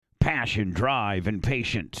passion, drive, and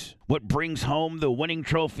patience. What brings home the winning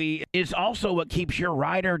trophy is also what keeps your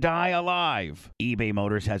ride or die alive. eBay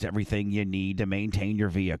Motors has everything you need to maintain your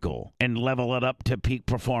vehicle and level it up to peak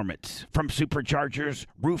performance. From superchargers,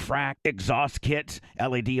 roof rack, exhaust kits,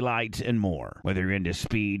 LED lights, and more. Whether you're into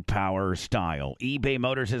speed, power, or style, eBay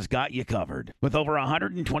Motors has got you covered. With over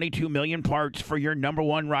 122 million parts for your number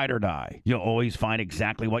one ride or die, you'll always find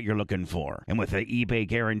exactly what you're looking for. And with the eBay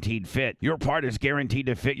Guaranteed Fit, your part is guaranteed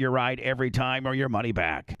to fit your ride every time or your money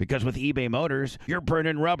back. Because with eBay Motors, you're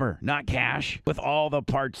burning rubber, not cash, with all the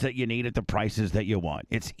parts that you need at the prices that you want.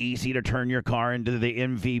 It's easy to turn your car into the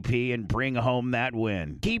MVP and bring home that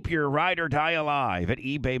win. Keep your ride or die alive at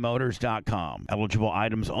ebaymotors.com. Eligible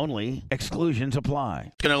items only. Exclusions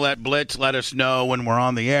apply. Going to let Blitz let us know when we're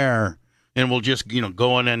on the air, and we'll just,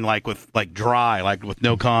 go in with dry, like with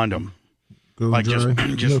no condom. Go like dry.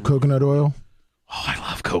 Just no coconut oil? Oh, I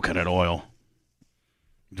love coconut oil.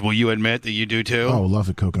 Will you admit that you do too? Oh, love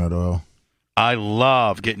it, coconut oil. I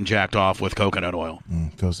love getting jacked off with coconut oil.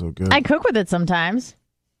 Feels so good. I cook with it sometimes.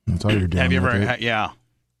 That's all you're doing. Have you ever? Yeah.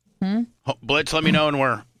 Blitz, let me know.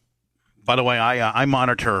 And by the way, I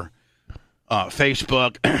monitor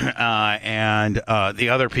Facebook and the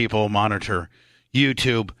other people monitor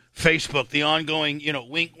YouTube. Facebook, the ongoing,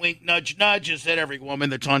 wink, wink, nudge, nudge is that every woman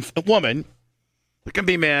that's on a woman, it can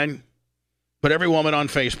be men, but every woman on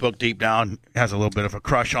Facebook deep down has a little bit of a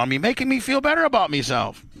crush on me, making me feel better about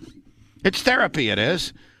myself. It's therapy, it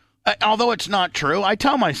is. Although it's not true, I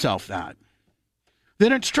tell myself that.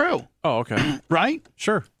 Then it's true. Oh, okay. Right?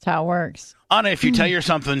 Sure. That's how it works. Anna, if you tell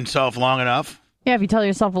yourself long enough. Yeah, if you tell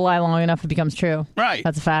yourself a lie long enough, it becomes true. Right.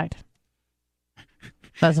 That's a fact.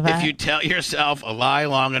 That's a fact. If you tell yourself a lie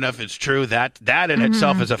long enough, it's true. That in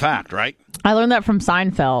itself is a fact, right? I learned that from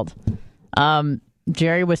Seinfeld.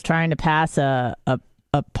 Jerry was trying to pass a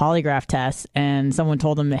polygraph test, and someone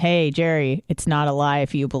told him, "Hey, Jerry, it's not a lie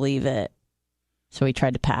if you believe it." So he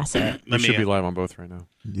tried to pass it. You should be live on both right now.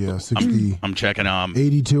 Yeah, 60. I'm checking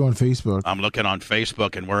 82 on Facebook. I'm looking on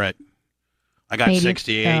Facebook, and I got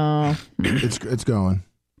 68. Oh. It's going.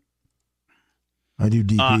 I do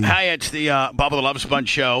DP. Hi, it's the Bubba the Love Sponge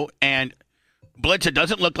show, and Blitz, it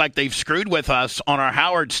doesn't look like they've screwed with us on our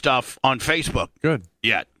Howard stuff on Facebook. Good.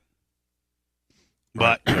 Yet.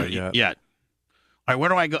 But yet. All right, where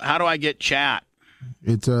do I go? How do I get chat?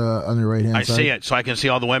 It's on the right hand side. I see it, so I can see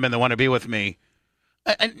all the women that want to be with me.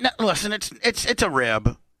 And listen, it's a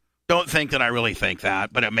rib. Don't think that I really think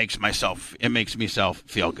that, but it makes myself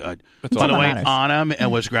feel good. By the way,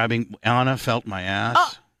 Anna felt my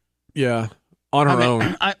ass. Yeah, on her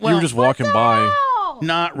own. You were just walking by.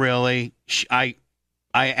 Not really. I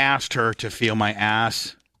asked her to feel my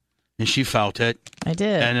ass, and she felt it. I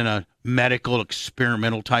did. And in a medical,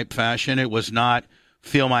 experimental type fashion, it was not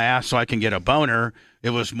feel my ass so I can get a boner. It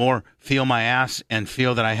was more feel my ass and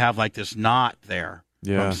feel that I have like this knot there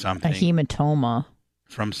from something. A hematoma.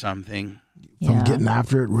 From something. From getting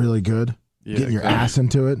after it really good. Yeah, getting your ass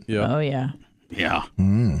into it. Yeah. Oh, yeah. Yeah.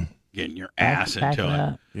 Getting your ass Back into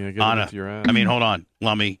it. Yeah, get Anna, into your ass. I mean, hold on,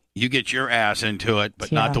 Lummy. You get your ass into it,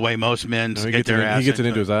 but not the way most men get their ass into it. He gets it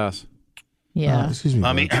into his ass. Yeah. Excuse me.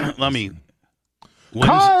 Lummy.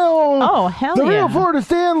 Kyle! Oh, hell the yeah. real Florida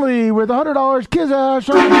Stanley with $100 kiss ass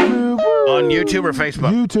on YouTube. On YouTube or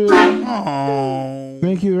Facebook? YouTube. Oh.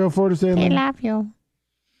 Thank you, real Florida Stanley. I love you.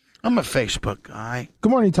 I'm a Facebook guy. Good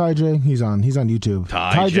morning, Ty J. He's on YouTube.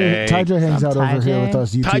 Ty J hangs out over here with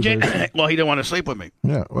us YouTubers. Ty J, well, he didn't want to sleep with me.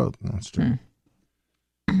 Yeah, well, that's true.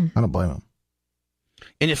 I don't blame him.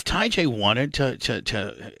 And if Ty J wanted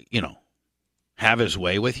to have his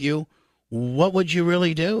way with you, what would you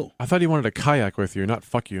really do? I thought he wanted a kayak with you, not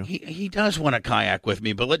fuck you. He does want a kayak with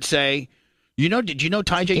me, but let's say, did you know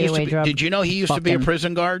Ty J used to be, did you know he used to be a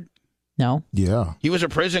prison guard? No. Yeah. He was a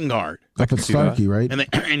prison guard. Up at Starkey, right?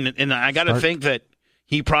 And I got to think that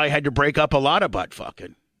he probably had to break up a lot of butt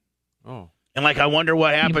fucking. Oh. And I wonder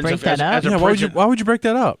what happens if as a prison. Why would you break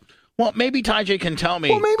that up? Well, maybe Ty J can tell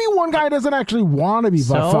me. Well, maybe one guy doesn't actually want to be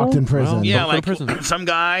butt fucked in prison. Well, yeah, some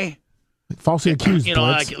guy. Falsely accused.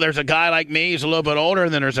 Like there's a guy like me, he's a little bit older,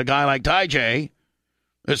 and then there's a guy like Ty J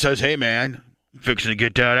that says, "Hey man, I'm fixing to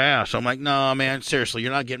get that ass." I'm like, "No, man, seriously,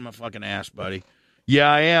 you're not getting my fucking ass, buddy." Yeah,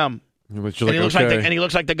 I am. And he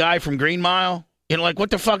looks like the guy from Green Mile. What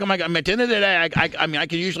the fuck am I? I mean, at the end of the day, I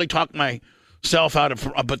could usually talk myself out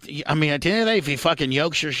of, but I mean, at the end of the day, if he fucking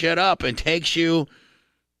yokes your shit up and takes you.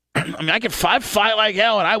 I mean, I could fight like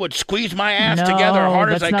hell, and I would squeeze my ass together as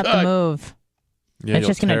hard as I could. That's not the move. Yeah, it's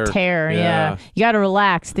just going to tear. Yeah. You got to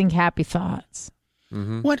relax. Think happy thoughts.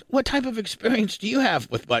 Mm-hmm. What type of experience do you have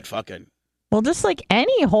with butt fucking? Well, just like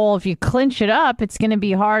any hole, if you clinch it up, it's going to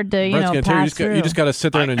be hard to, pass through. You just got to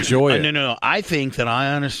sit there and enjoy it. No. I think that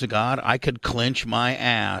honest to God, I could clinch my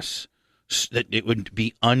ass that it would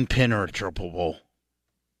be unpenetrable.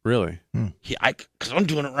 Really? Yeah, because I'm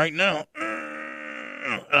doing it right now.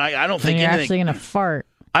 I don't think you're anything. Actually going to fart.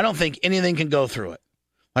 I don't think anything can go through it.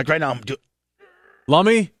 Like right now, I'm doing.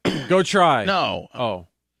 Lummy, go try. No. Oh.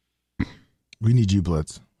 We need you,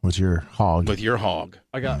 Blitz, with your hog. With your hog.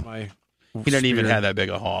 I got my. He doesn't even have that big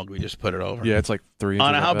a hog. We just put it over. Yeah, it's like 3 inches.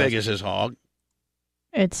 Anna, how big is his hog?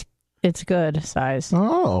 It's good size.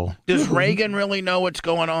 Oh. Does Reagan really know what's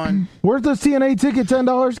going on? Where's the CNA ticket?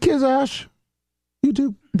 $10. Kiss Ash.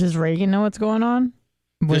 YouTube. Does Reagan know what's going on?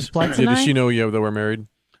 Does she know that we're married?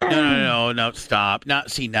 No, stop.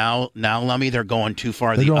 Now, Lummy, they're going too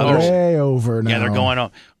far. They're going way over now. Yeah, they're going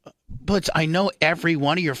on. Blitz, I know every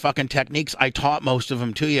one of your fucking techniques. I taught most of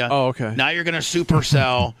them to you. Oh, okay. Now you're going to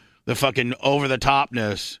supersell the fucking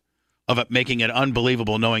over-the-topness of it, making it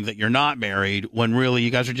unbelievable knowing that you're not married when really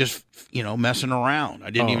you guys are just, messing around.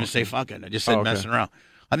 I didn't even say fucking. I just said messing around.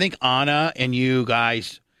 I think Anna and you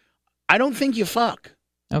guys, I don't think you fuck.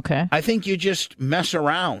 Okay. I think you just mess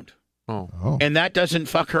around. Oh. And that doesn't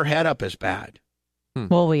fuck her head up as bad.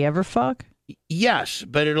 Will we ever fuck? Yes,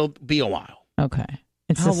 but it'll be a while. Okay.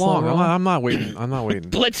 How long? I'm not waiting.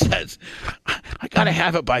 Blitz says, I got to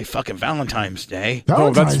have it by fucking Valentine's Day.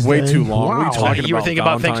 That's way too long. Wow. What are you talking You were about?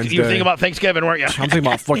 thinking about Thanksgiving, weren't you? I'm thinking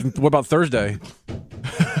about what about Thursday?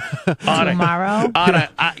 Tomorrow? Anna,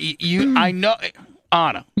 I know.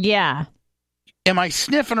 Anna. Yeah. Am I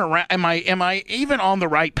sniffing around? Am I even on the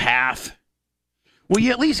right path? Will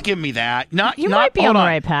you at least give me that? You might be on the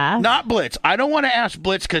right path. Not Blitz. I don't want to ask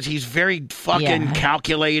Blitz because he's very fucking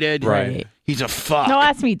calculated. Right. He's a fuck. No,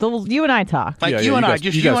 ask me. You and I talk. You and I.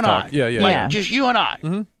 Just you and I. Yeah. Just you and I.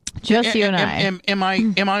 Mm-hmm. Just you and I. Am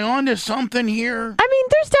I on to something here? I mean,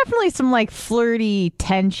 there's definitely some flirty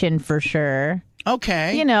tension for sure.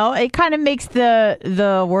 Okay. It kind of makes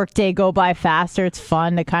the workday go by faster. It's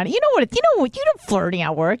fun to kind of, you know flirting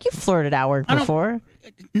at work. You flirted at work before.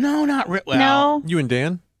 No, not really. Well, no. You and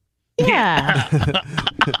Dan? Yeah. So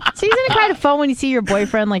isn't it kind of fun when you see your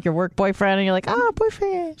boyfriend, like your work boyfriend, and you're like,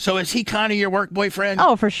 boyfriend. So is he kind of your work boyfriend?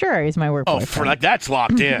 Oh, for sure. He's my work boyfriend. That's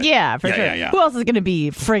locked in. Yeah, for sure. Yeah. Who else is going to be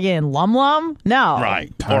friggin' Lum? No.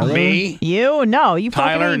 Right. Tyler? Or me? You? No. You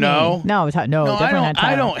Tyler, fucking hate no. me. No, definitely not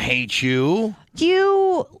Tyler. I don't hate you.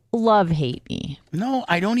 You love hate me. No,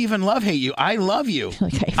 I don't even love hate you. I love you.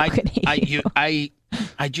 I fucking hate you.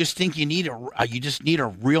 I just think you just need a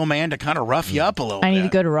real man to kind of rough you up a little bit. I need a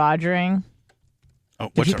good rodgering. Oh,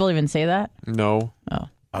 Do people even say that? No. Oh.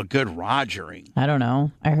 A good rogering. I don't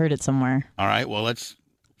know. I heard it somewhere. All right. Well,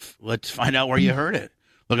 let's find out where you heard it.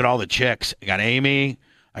 Look at all the chicks. I got Amy.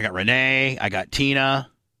 I got Renee. I got Tina.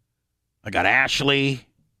 I got Ashley.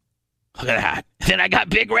 Look at that. Then I got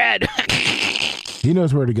Big Red. He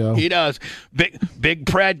knows where to go. He does. Big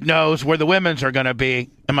Pred knows where the women's are going to be.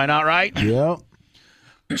 Am I not right? Yep.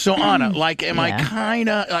 So, Anna, I kind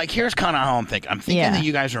of, here's kind of how I'm thinking. I'm thinking that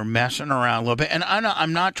you guys are messing around a little bit. And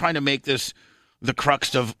I'm not trying to make this the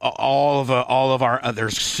crux of all of our,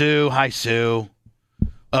 there's Sue. Hi, Sue.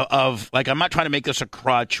 I'm not trying to make this a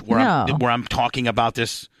crutch where I'm talking about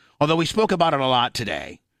this, although we spoke about it a lot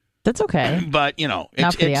today. That's okay. But,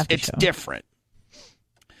 it's different.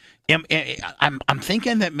 I'm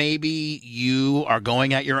thinking that maybe you are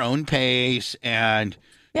going at your own pace and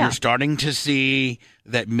you're starting to see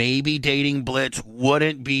that maybe dating Blitz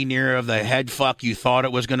wouldn't be near of the head fuck you thought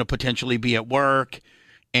it was going to potentially be at work,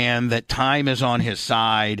 and that time is on his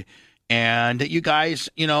side, and that you guys,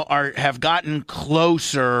 have gotten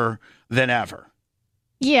closer than ever.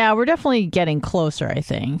 Yeah, we're definitely getting closer, I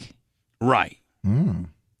think. Right. Mm.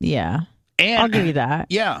 Yeah. And I'll give you that.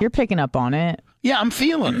 Yeah. You're picking up on it. Yeah, I'm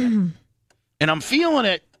feeling it. And I'm feeling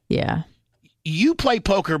it. Yeah. You play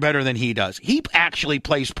poker better than he does. He actually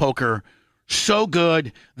plays poker so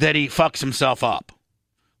good that he fucks himself up.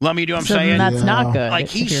 Let me do what I'm saying. That's not good. Like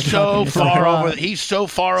he's so far over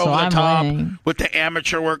the top winning. with the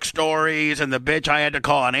amateur work stories and the bitch I had to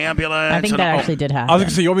call an ambulance. I think that actually did happen. I was going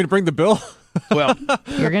to say, you want me to bring the bill? Well,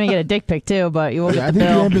 you're going to get a dick pic too, but you will get the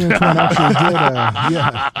bill. I think the ambulance one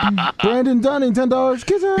actually did. Brandon Dunning, $10.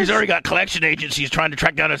 Kisses. He's already got collection agencies trying to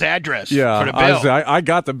track down his address for the bill. I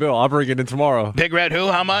got the bill. I'll bring it in tomorrow. Big Red who?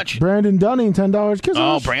 How much? Brandon Dunning, $10. Kisses.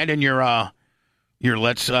 Oh, Brandon, your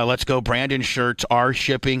Let's Go Brandon shirts are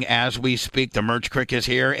shipping as we speak. The merch crick is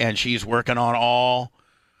here, and she's working on all.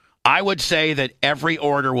 I would say that every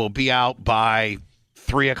order will be out by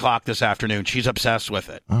 3 o'clock this afternoon. She's obsessed with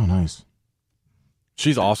it. Oh, nice.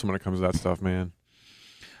 She's awesome when it comes to that stuff, man.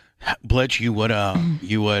 Blitz, you would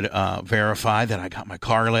verify that I got my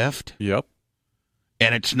car lift? Yep.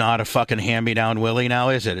 And it's not a fucking hand-me-down Willie now,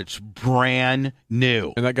 is it? It's brand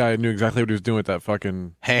new. And that guy knew exactly what he was doing with that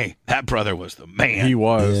fucking... Hey, that brother was the man. He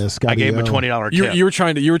was. Yeah, Scotty I gave him a $20 tip. You were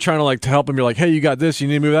trying to like to help him. You're like, hey, you got this. You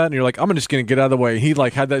need to move that. And you're like, I'm just gonna get out of the way. He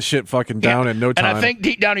like had that shit fucking down in no time. And I think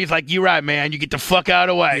deep down he's like, you're right, man. You get the fuck out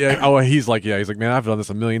of the way. Yeah. Oh, he's like, man, I've done this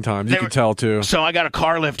a million times. You can tell too. So I got a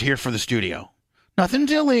car lift here for the studio.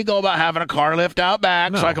 Nothing's illegal about having a car lift out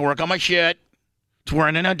back so I can work on my shit. We're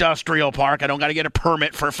in an industrial park. I don't got to get a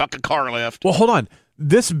permit for a fucking car lift. Well, hold on.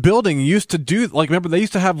 This building used to do, like, remember, they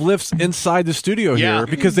used to have lifts inside the studio here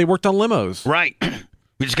because they worked on limos. Right.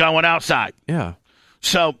 We just got one outside. Yeah.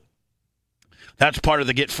 So that's part of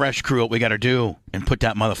the Get Fresh crew, what we got to do and put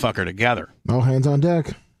that motherfucker together. All hands on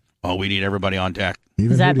deck. Oh, we need everybody on deck.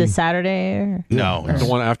 Even Is that Hootie. this Saturday? Or? No. The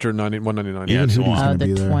one after 199. Yeah, it's the one. Oh, the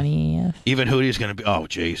be there. 20th. Even Hootie's going to be, oh,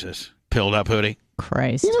 Jesus. Pilled up Hootie.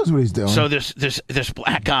 Christ. He knows what he's doing. So this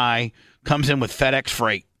black guy comes in with FedEx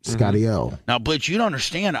freight. Scotty L. Now, Blitz, you don't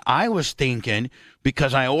understand. I was thinking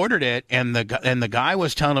because I ordered it, and the guy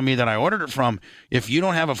was telling me that I ordered it from. If you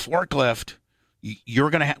don't have a forklift, we're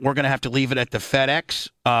gonna have to leave it at the FedEx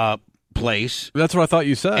place. That's what I thought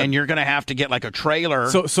you said. And you're gonna have to get like a trailer.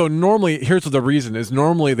 So normally, here's what the reason is.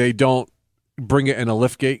 Normally, they don't bring it in a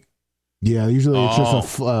lift gate. Yeah, usually it's just a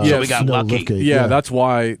so we got snow lucky. lift gate. Yeah, that's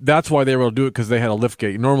why they were able to do it because they had a lift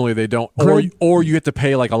gate. Normally they don't, or you have to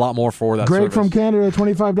pay like a lot more for that. Greg service. from Canada,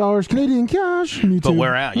 $25 Canadian cash. YouTube. But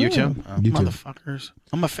where at? YouTube? YouTube. Motherfuckers.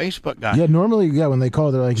 I'm a Facebook guy. Yeah, normally, when they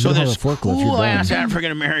call, they're like, So you don't have this a forklift. You're cool ass done.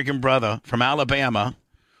 African American brother from Alabama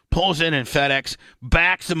pulls in FedEx,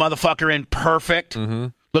 backs the motherfucker in perfect.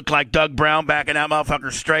 Looked like Doug Brown backing that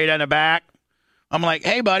motherfucker straight in the back. I'm like,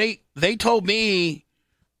 hey, buddy, they told me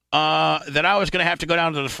that I was going to have to go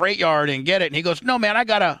down to the freight yard and get it. And he goes, no, man, I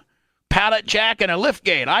got a pallet jack and a lift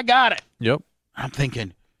gate. I got it. Yep. I'm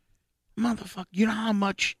thinking, motherfucker, you know how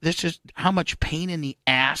much pain in the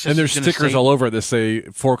ass. And there's stickers all over it that say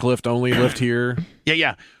forklift only, lift here.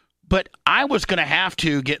 Yeah. But I was going to have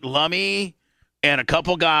to get Lummy and a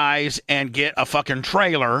couple guys and get a fucking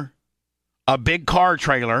trailer, a big car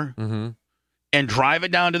trailer, and drive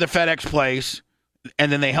it down to the FedEx place.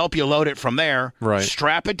 And then they help you load it from there, right?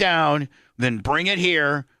 Strap it down, then bring it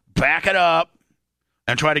here, back it up,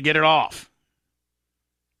 and try to get it off.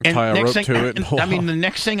 And tie a next rope thing, to it. The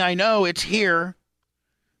next thing I know, it's here.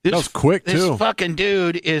 That was quick, this too. This fucking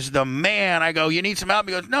dude is the man. I go, you need some help?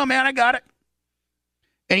 He goes, no, man, I got it.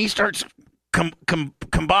 And he starts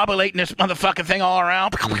combobulating this motherfucking thing all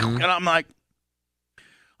around. And I'm like,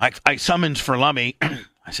 I summons for Lummy.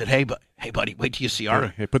 I said, hey, buddy, wait till you see our...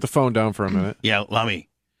 Hey, put the phone down for a minute. Yeah, Lummy.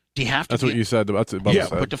 Do you have to... That's what you said. That's what Bubba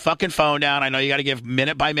said. Put the fucking phone down. I know you got to give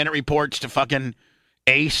minute-by-minute reports to fucking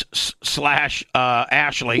Ace /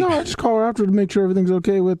 Ashley. No, I just call her after to make sure everything's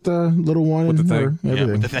okay with little one With and the her, thing. everything.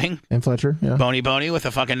 Yeah, with the thing. And Fletcher, yeah. Bony with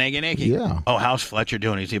the fucking naked. Yeah. Oh, how's Fletcher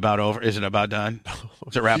doing? Is he about over? Is it about done?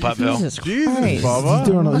 Is it wrap up, Bill? Jesus Jesus, Christ.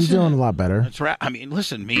 Bubba. He's doing a lot better. That's right. I mean,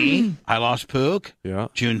 listen, me, I lost Pook. Yeah.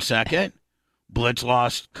 June 2nd. Blitz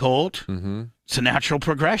lost Colt. It's a natural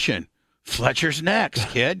progression. Fletcher's next,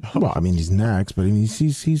 kid. Well, I mean, he's next, but I mean,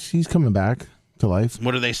 he's coming back to life.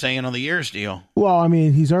 What are they saying on the years deal? Well, I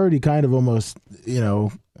mean, he's already kind of almost,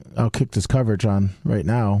 outkicked his coverage on right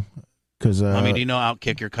now. Because I mean, do you know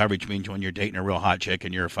outkick your coverage means when you're dating a real hot chick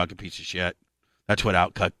and you're a fucking piece of shit? That's what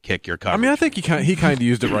outkick your coverage. I mean, I think he kind of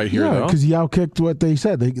used it right here, though. because he outkicked what they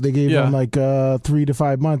said. They gave him like 3 to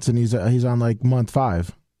 5 months, and he's on like month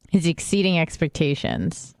 5. He's exceeding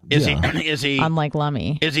expectations. Is he Unlike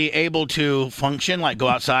Lummy. Is he able to function, like go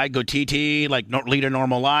outside, go TT, like lead a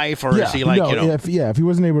normal life, or is he like if he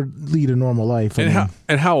wasn't able to lead a normal life,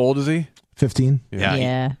 and how old is he? 15.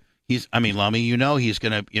 Yeah. He's. I mean, Lummy, he's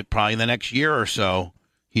gonna probably in the next year or so.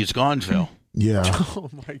 He's Gonzville. Yeah. Oh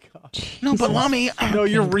my God. No, but Lummy. No,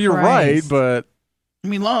 you're right, but I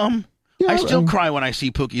mean, Lum. Yeah, I still cry when I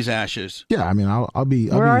see Pookie's ashes. Yeah, I mean, I'll be.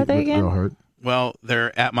 Where are they again? Real hurt. Well,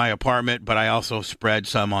 they're at my apartment, but I also spread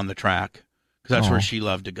some on the track because that's where she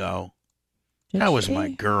loved to go. That was my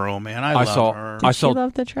girl, man. I love her. Did she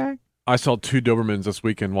love the track? I saw 2 Dobermans this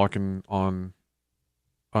weekend walking on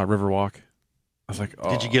Riverwalk. I was like,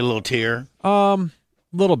 oh. Did you get a little tear?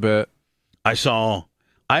 Little bit. I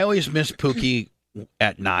always miss Pookie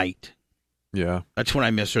at night. Yeah. That's when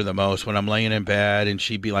I miss her the most, when I'm laying in bed and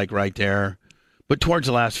she'd be like right there. But towards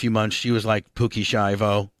the last few months, she was like Pookie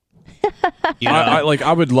Shivo.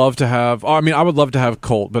 I would love to have. I mean, I would love to have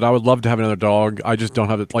Colt, but I would love to have another dog. I just don't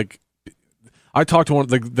have it. Like, I talked to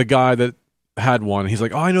the guy that had one. He's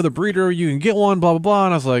like, "Oh, I know the breeder. You can get one." Blah blah blah.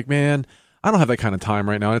 And I was like, "Man, I don't have that kind of time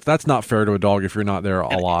right now. That's not fair to a dog if you're not there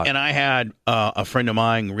a lot. And I had a friend of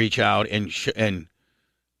mine reach out and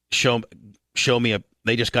show me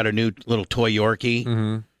they just got a new little toy Yorkie.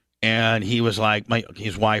 Mm-hmm. And he was like,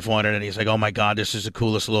 his wife wanted it. And he's like, oh, my God, this is the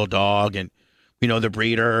coolest little dog. And, the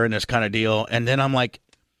breeder and this kind of deal. And then I'm like,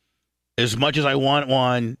 as much as I want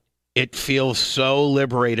one, it feels so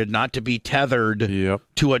liberated not to be tethered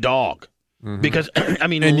to a dog. Mm-hmm. Because, I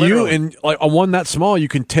mean, and literally. like a one that small, you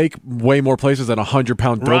can take way more places than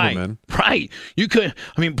 100-pound Doberman. Right. You could,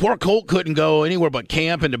 poor Colt couldn't go anywhere but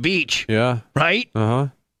camp and the beach. Yeah. Right? Uh-huh.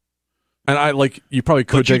 And you probably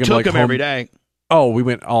could take him took him home every day. Oh, we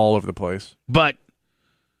went all over the place. But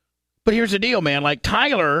here's the deal, man. Like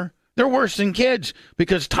Tyler, they're worse than kids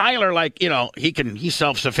because Tyler, he's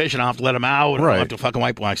self-sufficient. I'll have to let him out. Right. I'll have to fucking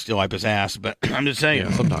I still wipe his ass. But I'm just saying.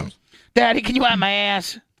 Yeah, sometimes. Daddy, can you wipe my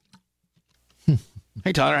ass?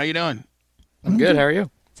 Hey, Tyler, how you doing? I'm good. How are you?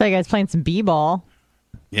 So you guys playing some b-ball?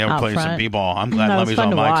 Yeah, we're playing some b-ball. I'm glad Lemmy's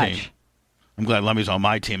on my team. I'm glad Lemmy's on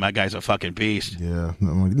my team. That guy's a fucking beast. Yeah,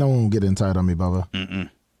 no one will get inside on me, Bubba. Mm-mm.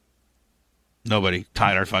 Nobody.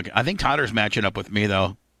 Tyler fucking. I think Tyler's matching up with me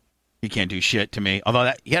though. He can't do shit to me.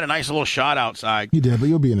 Although he had a nice little shot outside. He did, but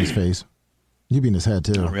you'll be in his face. You'll be in his head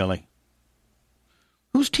too. Oh, really?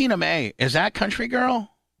 Who's Tina May? Is that country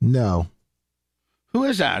girl? No. Who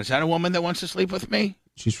is that? Is that a woman that wants to sleep with me?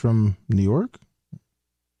 She's from New York.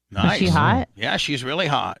 Nice. Is she hot? Yeah, she's really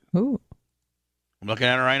hot. Ooh. I'm looking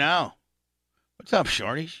at her right now. What's up,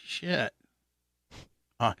 shorty? Shit.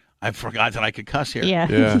 I forgot that I could cuss here. Yeah.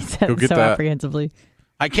 Yeah. He said Go get so that. apprehensively.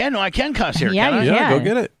 I can cuss here. Yeah, can I? you Yeah, can. go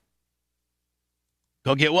get it.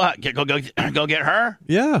 Go get what? Go get her?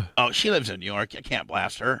 Yeah. Oh, she lives in New York. I can't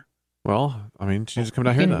blast her. Well, she needs to come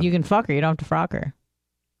down here then. You can fuck her. You don't have to frock her.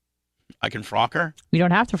 I can frock her? You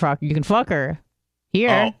don't have to frock her. You can fuck her.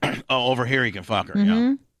 Here. Oh, over here you can fuck her. Mm-hmm.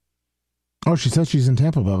 Yeah. Oh, she said she's in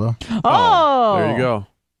Tampa, Bubba. Oh. There you go.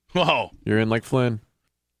 Whoa. You're in like Flynn.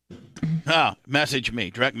 Message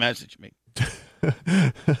me. Direct message me.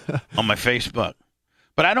 On my Facebook.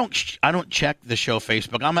 But I don't check the show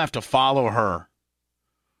Facebook. I'm going to have to follow her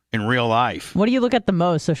in real life. What do you look at the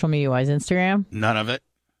most social media-wise? Instagram? None of it.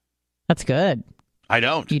 That's good. I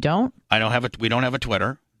don't. You don't? We don't have a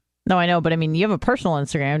Twitter. No, I know, but you have a personal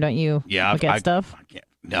Instagram, don't you? Yeah. Look at stuff?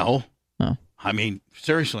 No. Oh.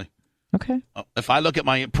 Seriously. Okay. If I look at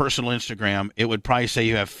my personal Instagram, it would probably say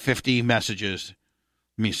you have 50 messages.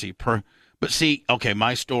 Let me see. Okay,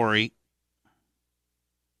 my story.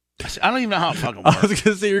 I don't even know how it fucking works. I was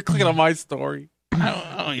going to say, you're clicking on my story.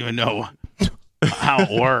 I don't even know how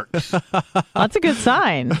it works. That's a good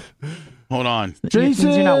sign. Hold on.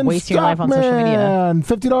 Jason, you're not wasting your life on social media.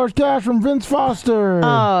 $50 cash from Vince Foster.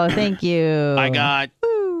 Oh, thank you. I got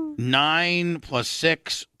 9 plus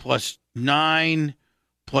 6 plus 9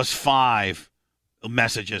 plus 5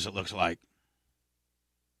 messages, it looks like.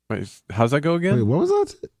 Wait, how's that go again? Wait, what was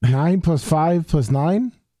that? 9 plus 5 plus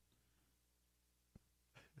 9?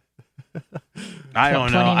 I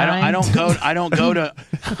don't know. I don't go to.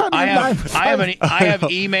 I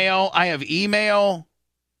have email,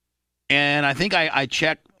 and I think I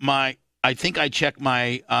check my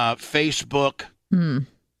Facebook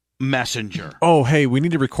Messenger. Oh, hey, we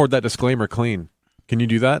need to record that disclaimer clean. Can you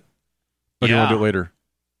do that? Or do you want to do it later?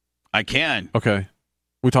 I can. Okay.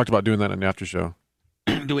 We talked about doing that in the after show.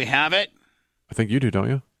 Do we have it? I think you do, don't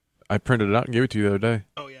you? I printed it out and gave it to you the other day.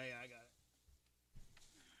 Oh, yeah, I got it.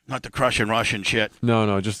 Not the Crush and Russian shit.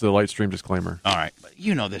 No, just the Lightstream disclaimer. All right. But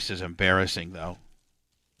this is embarrassing, though.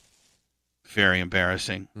 Very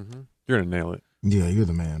embarrassing. Mm-hmm. You're going to nail it. Yeah, you're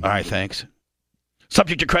the man. All right, thanks.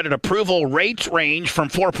 Subject to credit approval, rates range from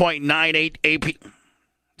 4.98 AP.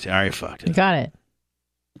 Sorry, I fucked it. You got it.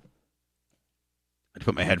 I had to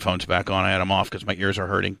put my headphones back on. I had them off because my ears are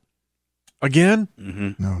hurting. Again?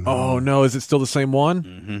 Mm-hmm. No. Oh, no. Is it still the same one?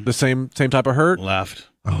 Mm-hmm. The same type of hurt? Left.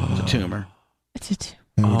 Oh. It's a tumor. It's a tumor.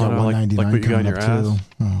 And we got no, like 199 what you got in coming your up ass? too.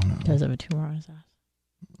 Oh, no. It does have a tumor on his ass.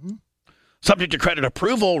 Subject to credit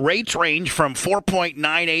approval, rates range from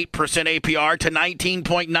 4.98% APR to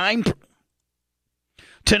 19.9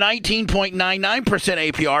 to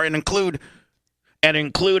 19.99% APR and include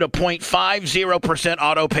a 0.50%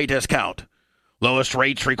 auto pay discount. Lowest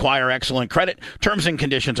rates require excellent credit. Terms and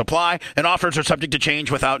conditions apply, and offers are subject to change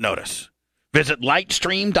without notice. Visit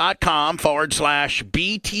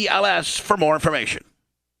lightstream.com/BTLS for more information.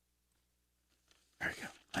 There you go.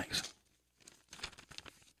 Thanks.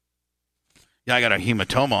 Yeah, I got a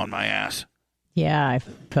hematoma on my ass. Yeah, I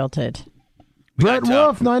felt it. Brett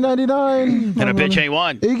Wolf, $9.99. And a bitch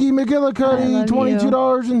A1. Iggy I McGillicuddy, love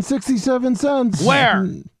 $22.67. Where?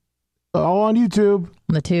 All on YouTube.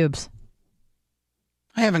 On the tubes.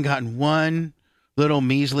 I haven't gotten one little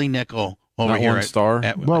measly nickel over Not here. one star?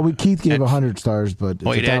 Well, Keith gave 100 stars, but it's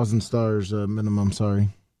Oh, he did? 1,000 stars minimum. Sorry.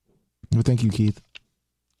 Well, thank you, Keith.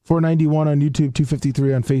 491 on YouTube,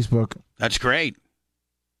 253 on Facebook. That's great.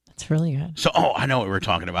 That's really good. So, I know what we were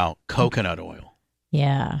talking about. Coconut oil.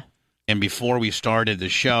 Yeah. And before we started the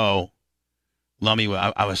show, Lummy,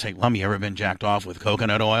 I was saying, Lummy, you ever been jacked off with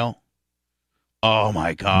coconut oil? Oh,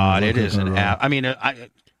 my God. It is an app. I mean,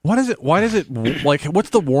 Why does it, like, what's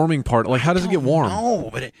the warming part? Like, how does it get warm? No,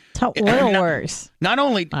 but That's how oil works. not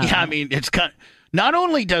only, I mean, not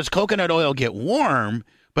only does coconut oil get warm,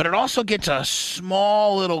 but it also gets a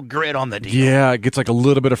small little grit on the deal. Yeah, it gets like a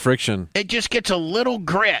little bit of friction. It just gets a little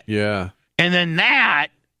grit. Yeah. And then that's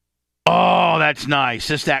nice.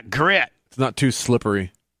 Just that grit. It's not too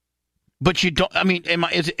slippery. But you don't. I mean, am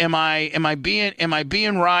I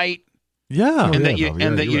being right? Yeah. And yeah, that you Bobby,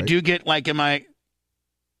 and that you're you right. do get like,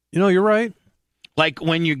 You're right. like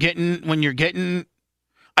when you're getting.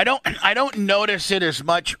 I don't notice it as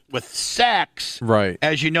much with sex, Right.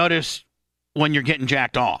 as you notice when you're getting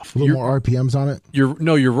jacked off. A little more RPMs on it.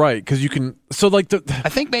 You're right, because you can. So like I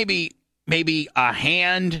think maybe a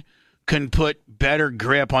hand can put better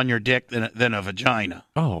grip on your dick than a vagina.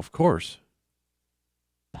 Oh, of course.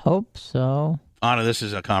 Hope so. Anna, this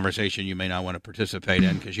is a conversation you may not want to participate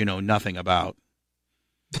in because you know nothing about.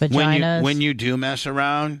 Vaginas. When you do mess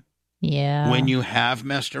around, yeah. when you have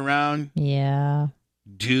messed around, Yeah.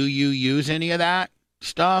 do you use any of that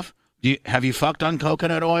stuff? Have you fucked on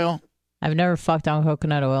coconut oil? I've never fucked on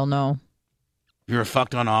coconut oil, no. You ever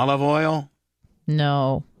fucked on olive oil?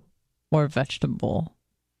 No. Or vegetable.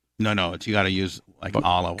 No. You got to use like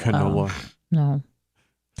olive oil. Canola. No.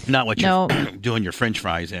 Not what you're doing your French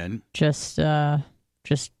fries in. Just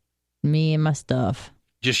me and my stuff.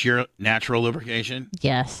 Just your natural lubrication.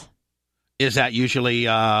 Yes. Is that usually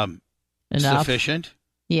Enough. sufficient?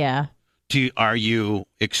 Yeah. Are you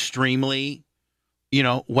extremely,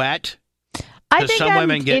 wet? I 'Cause think some I'm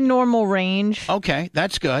women get- in normal range. Okay,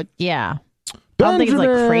 that's good. Yeah. I don't think it's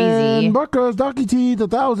like crazy. Buckers, Donkey Teeth,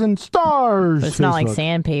 1,000 stars. But it's not like Facebook.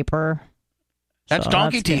 sandpaper. That's So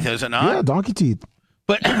donkey that's teeth, good. is it not? Yeah, Donkey Teeth.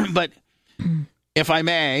 But if I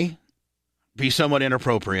may be somewhat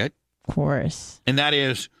inappropriate, Of course. and that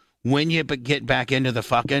is when you get back into the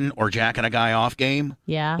fucking or jacking a guy off game,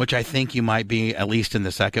 Yeah. which I think you might be at least in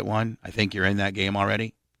the second one. I think you're in that game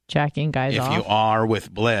already. Jacking guys If off. you are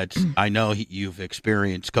with Blitz, I know you've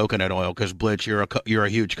experienced coconut oil because Blitz, you're a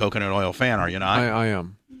huge coconut oil fan, are you not? I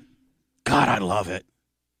am. God, I love it.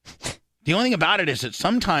 The only thing about it is it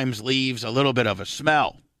sometimes leaves a little bit of a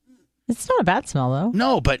smell. It's not a bad smell, though.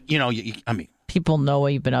 No, but I mean, People know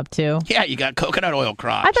what you've been up to. yeah, you got coconut oil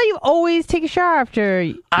crotch. I thought you always take a shower after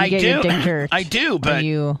you get your dick jerked. I do, but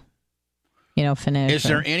you finish. is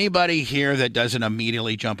there anybody here that doesn't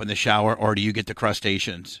immediately jump in the shower, or do you get the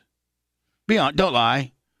crustaceans? Be honest, don't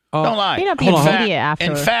lie. Don't lie. May not be in immediate fact, after.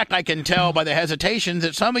 in fact, I can tell by the hesitation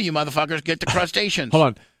that some of you motherfuckers get the crustaceans. Hold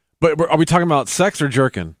on. But are we talking about sex or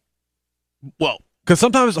jerking? Well, Because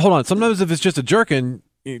sometimes if it's just a jerking,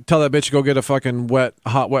 you tell that bitch to go get a fucking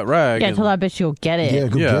hot wet rag. Yeah, and- tell that bitch you'll get it. Yeah,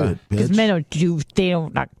 go Yeah. get it, Because bitch. men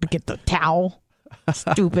don't not get the towel.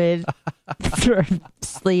 Stupid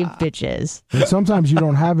slave bitches. And sometimes you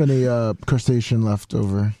don't have any crustacean left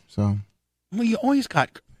over, so well, you always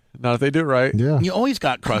got Not if they do it right. yeah.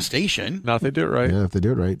 crustacean. Not if they do it right. Yeah, if they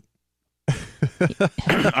do it right.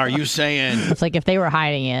 Are you saying It's like if they were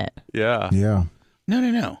hiding it. Yeah. Yeah.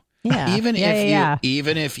 no? Yeah. Even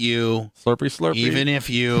if you Slurpy. even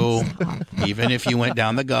if you went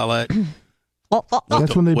down the gullet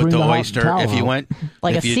That's when they with bring the the hot oyster, towel if you out. went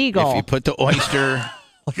Like if a you, seagull. if you put the oyster,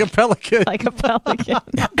 Like a pelican. like a pelican.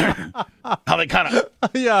 how they kind of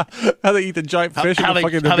Yeah. How they eat the giant fish how in the they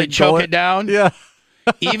fucking how they big choke gullet. it down. Yeah.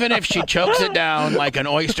 Even if she chokes it down like an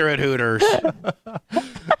oyster at Hooters.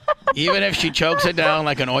 Even if she chokes it down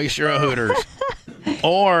like an oyster at Hooters.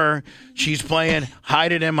 Or she's playing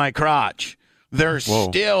hide it in my crotch. There's Whoa.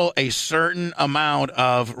 still a certain amount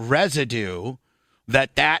of residue that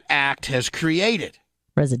act has created.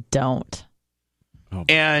 Don't.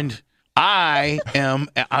 And I am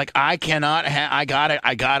like, I cannot I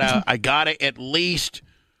gotta at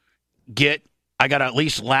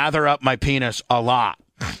least lather up my penis a lot.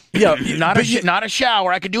 Yeah. Not a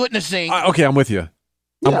shower. I could do it in the sink. Okay, I'm with you.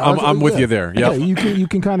 Yeah, I'm with you there. Yeah. you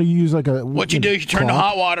can kind of use like a. What you do is you turn the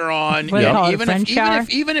hot water on. What do they call it, French shower?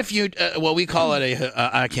 Even if you, well, we call it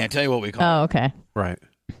a. I can't tell you what we call Oh, it. okay. Right.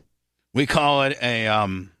 We call it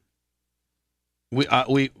a.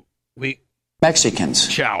 We Mexicans.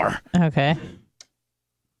 shower. Okay.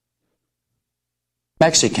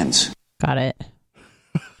 Mexicans. Got it.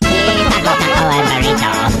 taco and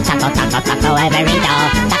burrito. Taco, taco, taco and burrito.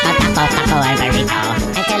 Taco, taco, taco and burrito.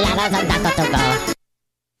 Enchiladas and taco to go.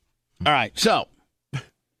 All right, so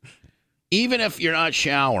even if you're not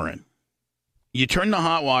showering, you turn the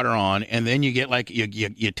hot water on, and then you get like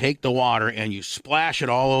you take the water and you splash it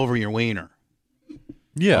all over your wiener.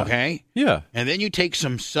 Yeah. Okay. Yeah. And then you take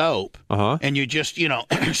some soap Uh-huh. and you just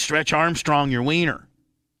stretch Armstrong your wiener.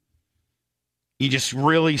 You just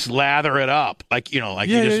really lather it up, and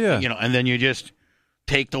then you just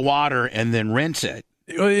take the water and then rinse it.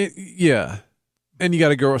 Yeah. And you got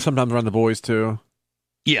to go sometimes around the boys too.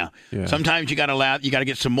 Yeah. Sometimes you got to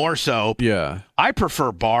get some more soap. Yeah. I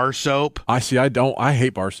prefer bar soap. I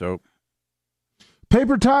hate bar soap.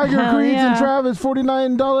 Paper Tiger, Hell Creeds yeah. and Travis,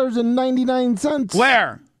 $49.99.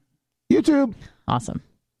 Where? YouTube. Awesome.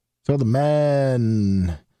 So the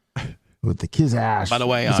man with the kiss ash. By the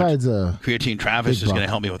way, besides Creatine Travis Big is going to buck.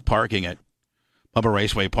 help me with parking at Bubba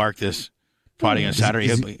Raceway Park this Friday and Saturday.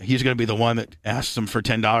 He's going to be the one that asks them for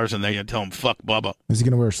 $10 and they tell him, fuck Bubba. is he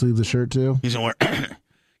gonna wear a sleeveless shirt too? He's going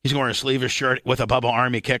to wear a sleeveless shirt with a Bubba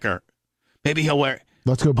Army kicker. Maybe he'll wear...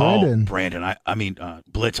 Let's go, Brandon. Oh, Brandon. I mean,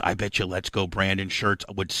 Blitz, I bet you Let's Go Brandon shirts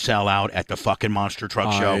would sell out at the fucking Monster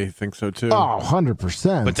Truck Show. I think so too. Oh,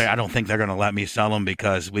 100%. But I don't think they're going to let me sell them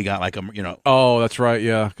because we got like a, Oh, that's right.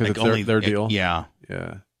 Yeah, because like it's their deal. Yeah.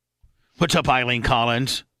 Yeah. What's up, Eileen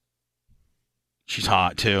Collins? She's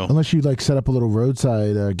hot, too. Unless you set up a little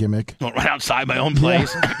roadside gimmick. Right outside my own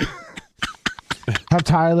place. Have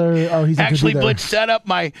Tyler. Oh, he's Actually, Blitz. Blitz set up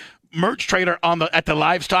my merch trailer at the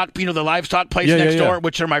livestock, the livestock place next door,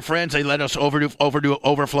 which are my friends. They let us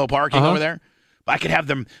overflow parking over there. But I could have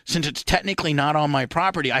them, since it's technically not on my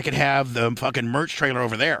property, I could have the fucking merch trailer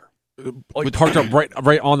over there. Parked up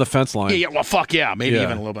right on the fence line. Yeah, well, fuck yeah. Maybe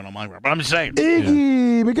even a little bit on my ground. But I'm just saying.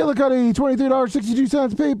 Iggy McGillicuddy,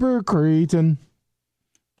 $23.62 paper. Creighton.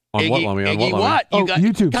 On what, Lummy? On what, Lummy? Oh,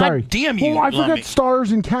 YouTube. God sorry. Damn you, I forgot Lummy.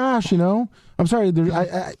 stars and cash. I'm sorry.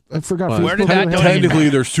 I forgot. Where did Facebook. that go? Technically,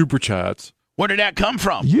 they're super chats. Where did that come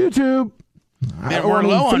from? YouTube. Man, we're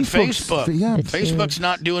low on Facebook's- Facebook. Yeah. Facebook's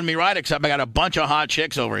not doing me right, except I got a bunch of hot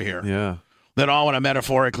chicks over here Yeah. that all want to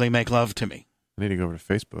metaphorically make love to me. I need to go over to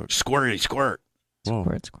Facebook. Squirty squirt. Whoa.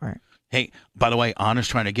 Squirt. Hey, by the way, Anna's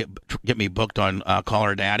trying to get me booked on Call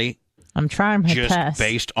Her Daddy. I'm trying my Just best.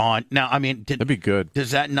 based on now. I mean, That'd be good.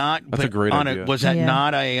 does that not? That's a great Anna, idea. Was that Yeah.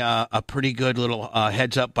 not a pretty good little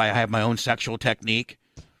heads up? I have my own sexual technique.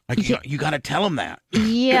 Like you got to tell them that.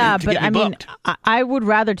 Yeah, to but get me I mean, booked. I would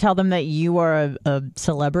rather tell them that you are a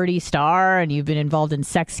celebrity star and you've been involved in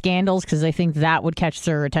sex scandals because I think that would catch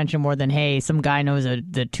their attention more than, hey, some guy knows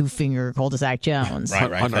the two-finger cul-de-sac Jones.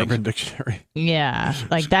 Right. On thanks. Urban Dictionary. Yeah,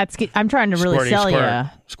 like I'm trying to really sell you.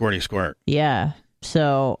 Squirty squirt. Yeah,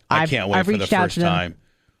 so I can't wait I've for the reached out first to them. time.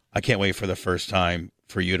 I can't wait for the first time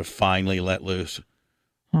for you to finally let loose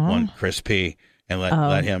one Chris P. and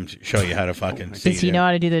let him show you how to fucking see. Does he know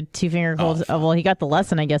how to do the two-finger hold? Well, he got the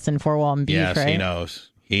lesson, I guess, in Fort Walton Beach, Yes, right? he knows.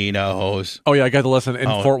 He knows. Oh, yeah, I got the lesson in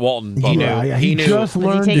Fort Walton. He knew. Yeah, He he knew. just Was he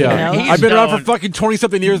learned. taking Yeah. notes? I've been around for known- fucking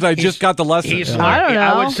 20-something years, and I just got the lesson. He's I don't know.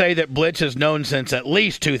 I would say that Blitz has known since at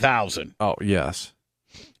least 2000. Oh, yes.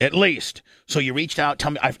 At least. So you reached out.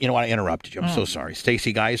 Tell me. You know what? I interrupted you. I'm so sorry.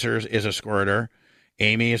 Stacy Geyser is a squirter.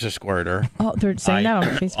 Amy is a squirter. Oh, they're saying that on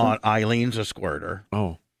Facebook? Eileen a squirter.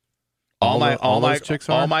 Oh. All those chicks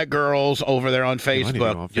are? all my girls over there on I need to go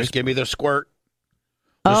Facebook. on Just give Facebook. me the squirt.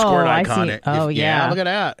 The Oh, squirt I icon. see. Oh, yeah. Look at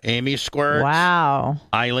that. Amy squirts. Wow.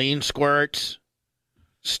 Eileen squirts.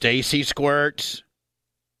 Stacy squirts.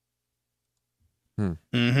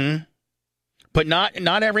 Mm-hmm. But not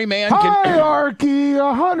every man can. Hierarchy,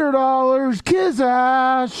 $100. Kiss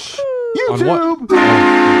ash. On what?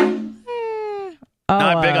 YouTube. Oh,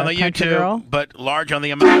 Not big on the Country YouTube, Girl? but large on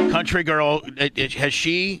the amount. Country Girl, has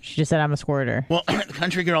she? She just said I'm a squirter. Well,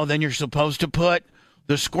 Country Girl, then you're supposed to put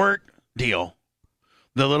the squirt deal.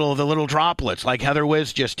 The little droplets, like Heather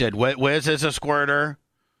Wiz just did. Wiz is a squirter.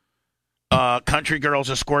 Country Girl's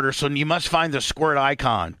a squirter, so you must find the squirt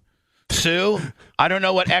icon. Sue, I don't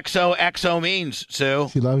know what XOXO means, Sue.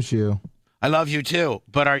 She loves you. I love you too,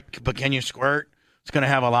 but can you squirt? It's going to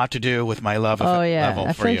have a lot to do with my love Oh, yeah. level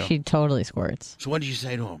I for feel you. like she totally squirts. So what did you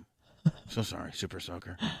say to him? So sorry, Super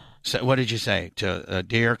Soaker. So what did you say to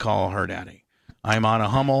Dear Call Her Daddy? I'm on a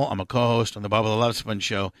Hummel. I'm a co-host on the Bubba the Love Spin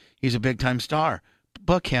show. He's a big-time star.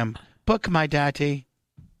 Book him. Book my daddy.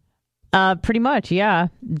 Pretty much, yeah.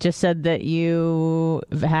 Just said that you've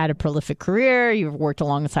had a prolific career. You've worked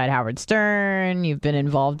alongside Howard Stern. You've been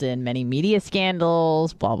involved in many media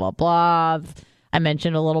scandals, blah, blah, blah. I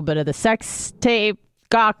mentioned a little bit of the sex tape,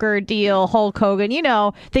 Gawker deal, Hulk Hogan. You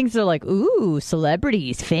know, things are like, ooh,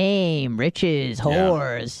 celebrities, fame, riches,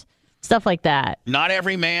 whores. Stuff like that. Not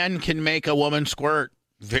every man can make a woman squirt.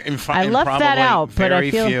 I left that out, but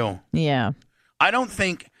I feel few. Yeah. I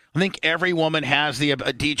think every woman has the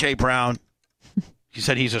DJ Brown. He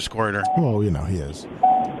said he's a squirter. Oh, you know he is.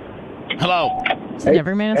 Hello. Is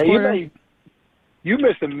every man a squirter? You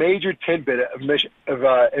missed a major tidbit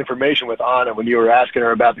of information with Anna when you were asking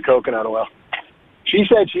her about the coconut oil. She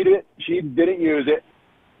said she didn't use it,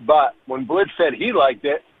 but when Blitz said he liked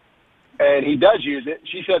it, and he does use it,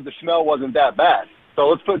 she said the smell wasn't that bad. So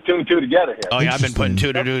let's put 2 and 2 together here. Oh, yeah, I've been putting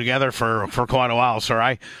 2 to 2 together for quite a while,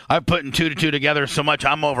 sir. I've putting 2 to 2 together so much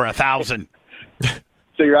I'm over 1,000.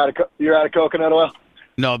 So you're out of coconut oil?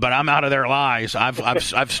 No, but I'm out of their lies.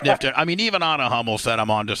 I've sniffed it. I mean, even Anna Hummel said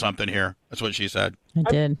I'm onto something here. That's what she said. I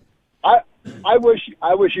did. I wish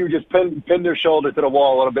you would just pin their shoulder to the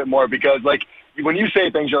wall a little bit more, because like when you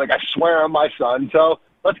say things, you're like, I swear on my son. So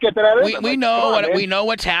let's get to that. We know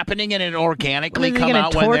what's happening, and it organically come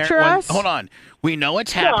out when they're. Hold on. We know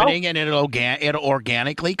it's happening, and it'll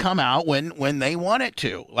organically come out when they want it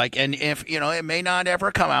to. Like, and if it may not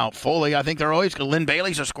ever come out fully. I think they're always. Lynn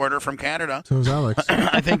Bailey's a squirter from Canada. So is Alex.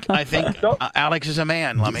 I think Alex is a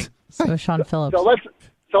man. Lemmy. So Sean Phillips.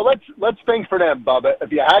 So let's think for them, Bubba.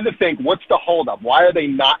 If you had to think, what's the holdup? Why are they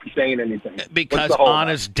not saying anything? Because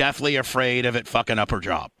Anna's definitely afraid of it fucking up her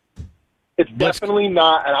job. It's definitely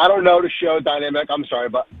not, and I don't know the show dynamic. I'm sorry,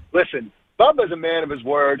 but listen, Bubba's a man of his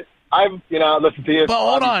word. I've listened to you. But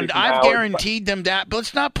hold on, I've guaranteed them that. But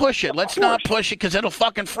let's not push it. Let's not push it, because it'll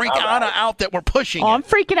fucking freak Anna out that we're pushing it. I'm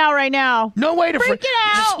freaking out right now. No way to freak it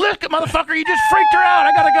out. Just look, motherfucker, you just freaked her out.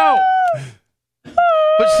 I gotta go.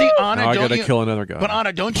 But see, Anna, I gotta kill another guy. But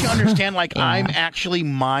Anna, don't you understand? Like, I'm actually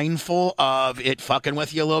mindful of it fucking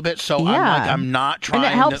with you a little bit. So I'm not trying.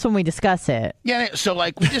 And it helps when we discuss it. Yeah. So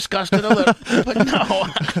like we discussed it a little, but no.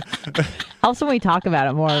 Helps when we talk about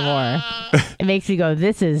it more and more. It makes me go,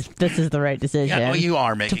 this is the right decision. Yeah, well, you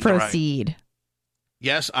are making to proceed. The right.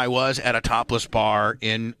 Yes, I was at a topless bar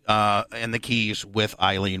in the Keys with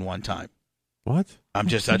Eileen one time. What?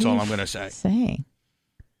 That's all I'm going to say.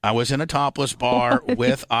 I was in a topless bar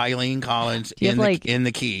with Eileen Collins in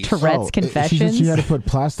the Keys. Tourette's Confessions? She had to put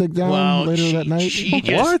plastic down later that night?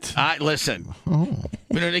 What? Listen, we don't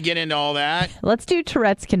need to get into all that. Let's do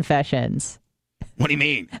Tourette's Confessions. What do you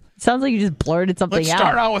mean? Sounds like you just blurted something out. Let's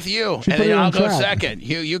start out with you, and then I'll go second.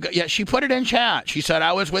 She put it in chat. She said,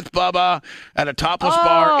 I was with Bubba at a topless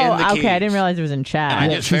bar in the Keys. Okay, I didn't realize it was in chat.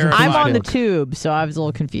 And I just verified I'm on the tube, so I was a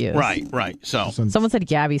little confused. Right. So someone said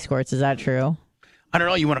Gabby squirts. Is that true? I don't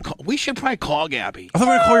know. You want to call? We should probably call Gabby. I thought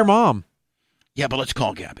we were going to call your mom. Yeah, but let's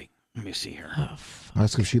call Gabby. Let me see here.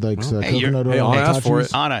 Ask if she likes coconut oil. Hey, Anna asked for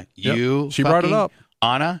it. Anna, she brought it up.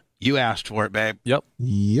 Anna, you asked for it, babe. Yep.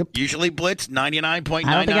 Usually Blitz 99.99.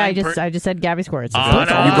 I don't think I just said Gabby squirts.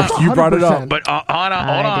 You brought it up. But Anna,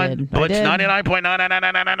 hold on. Blitz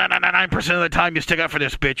 99.999% of the time you stick up for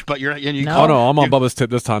this bitch, but you're Oh no, I'm on Bubba's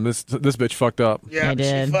tip this time. This bitch fucked up. Yeah, I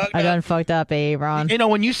did. I done fucked up, Ron.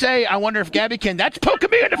 When you say I wonder if Gabby can, that's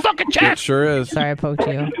poking me in the fucking chest. It sure is. Sorry, I poked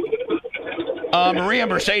you. Maria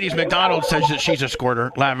Mercedes McDonald says that she's a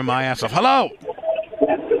squirter, laughing my ass off. Hello.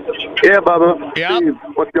 Yeah, Bubba. Yeah. Steve,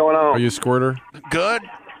 what's going on? Are you a squirter? Good.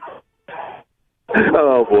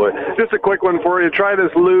 Oh, boy. Just a quick one for you. Try this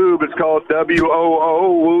lube. It's called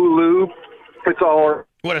WOO Lube. It's all...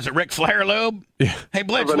 What is it, Ric Flair lube? Yeah. Hey,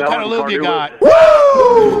 Blitz, what kind of lube you got?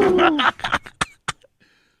 Woo!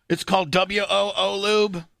 It's called WOO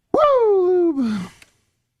Lube. Woo! Lube.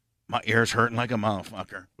 My ear's hurting like a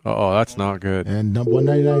motherfucker. Oh, that's not good. And number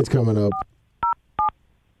 199 is coming up.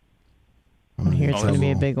 I hear it's going to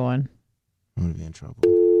be a big one. I'm going to be in trouble.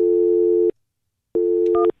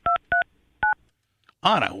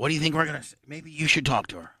 Anna, what do you think we're going to say? Maybe you should talk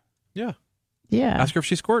to her. Yeah. Yeah. Ask her if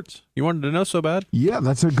she squirts. You wanted to know so bad. Yeah,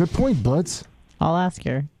 that's a good point, Blitz. I'll ask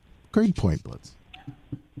her. Great point, Blitz.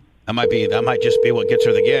 That might just be what gets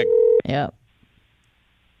her the gig. Yep.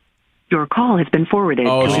 Your call has been forwarded.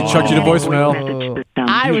 Oh, she chucked you to voicemail.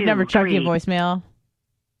 I would never chuck you a voicemail.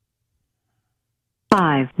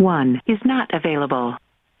 51 is not available.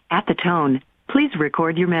 At the tone, please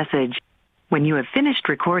record your message. When you have finished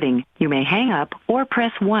recording, you may hang up or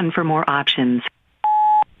press 1 for more options.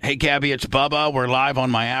 Hey, Gabby, it's Bubba. We're live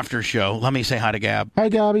on my after show. Let me say hi to Gab. Hi,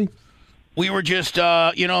 Gabby. We were just,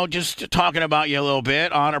 just talking about you a little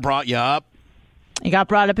bit. Anna brought you up. You got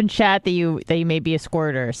brought up in chat that you may be a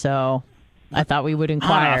squirter, so I thought we would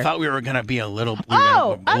inquire. Anna, I thought we were going to be a little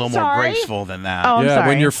I'm more graceful than that. Oh, I'm sorry.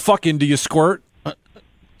 When you're fucking, do you squirt?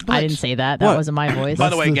 I didn't say that. That wasn't my voice. By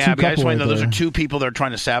the way, Gabby, I just want to know those there. are two people that are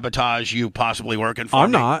trying to sabotage you possibly working for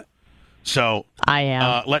I'm me. not. So I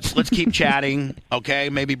am. Let's keep chatting, okay?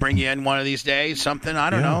 Maybe bring you in one of these days. Something I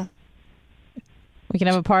don't know. We can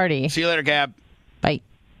have a party. See you later, Gab. Bye.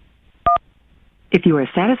 If you are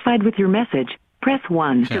satisfied with your message, press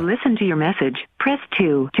 1. To listen to your message, press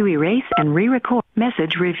 2. To erase and re-record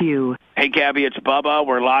message review. Hey, Gabby, it's Bubba.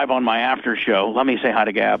 We're live on my after show. Let me say hi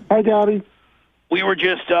to Gab. Hi, Gabby. We were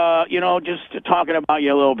just, just talking about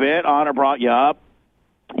you a little bit. Honor brought you up.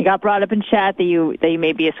 You got brought up in chat that you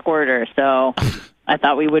may be a squirter, so I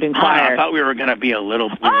thought we would inquire. I thought we were going to be a little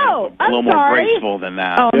I'm more sorry. graceful than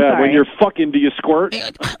that. Oh, I'm sorry. when you're fucking, do you squirt?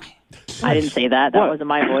 I didn't say that. That wasn't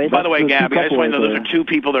my voice. By the way, Gabby, I just want to know there. those are two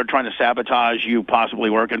people that are trying to sabotage you possibly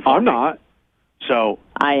working for I'm me. not. So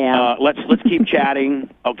I am. let's keep chatting,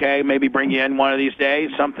 okay? Maybe bring you in one of these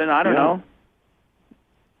days, something. I don't know.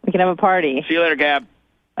 We can have a party. See you later, Gab.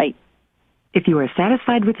 Bye. If you are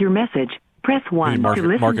satisfied with your message, press 1. Mark to it-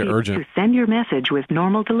 listen mark it to, urgent. to send your message with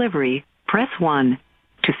normal delivery, press 1.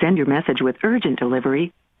 To send your message with urgent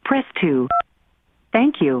delivery, press 2.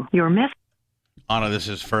 Thank you. Your message. Anna, this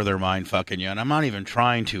is further mind fucking you, and I'm not even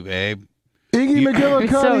trying to, babe. Iggy McGillicuddy.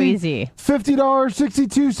 It's so easy.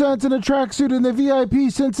 $50.62 in a tracksuit in the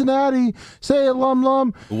VIP Cincinnati. Say it, lum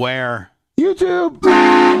lum. Where? YouTube.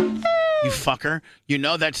 You fucker. You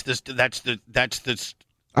know that's the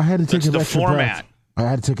I had to take That's an the extra format. breath. I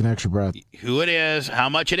had to take an extra breath. who it is, how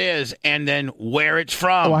much it is, and then where it's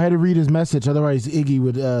from. Oh, I had to read his message. Otherwise, Iggy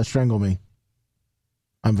would strangle me.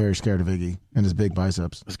 I'm very scared of Iggy and his big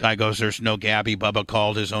biceps. This guy goes, there's no Gabby. Bubba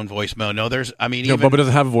called his own voicemail. No, there's, I mean, No, even, Bubba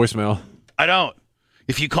doesn't have a voicemail. I don't.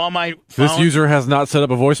 If you call my phone. This user has not set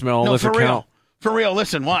up a voicemail No, unless for it real. count. For real,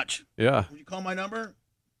 listen, watch. Yeah. Would you call my number?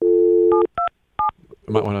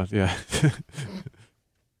 I might want to, yeah.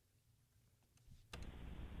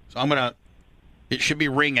 So I'm going to, it should be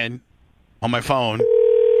ringing on my phone.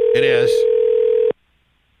 It is.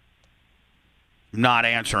 I'm not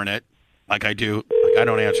answering it like I do. Like I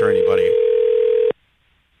don't answer anybody.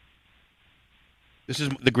 This is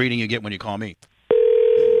the greeting you get when you call me.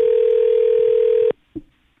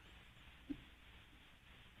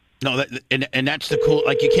 No, and that's the cool,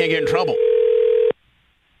 like you can't get in trouble.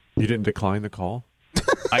 You didn't decline the call?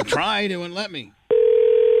 I tried, it wouldn't let me.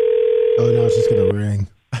 Oh, no, it's just going to ring.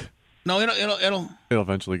 No, it'll. It'll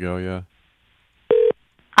eventually go, yeah.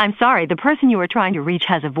 I'm sorry, the person you are trying to reach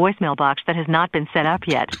has a voicemail box that has not been set up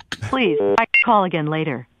yet. Please call again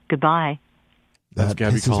later. Goodbye. That's That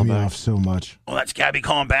Gabby pisses calling me back. off so much. Well, that's Gabby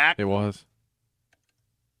calling back. It was.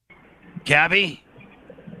 Gabby,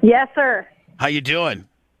 Yes, sir. how you doing?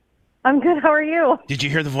 I'm good. How are you? Did you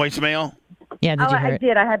hear the voicemail? Yeah, did you hear I it?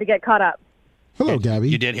 did. I had to get caught up. Hello, Gabby.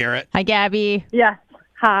 You did hear it? Hi, Gabby. Yes.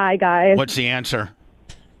 Hi, guys. What's the answer?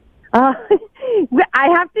 I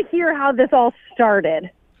have to hear how this all started.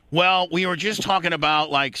 Well, we were just talking about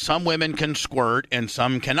like some women can squirt and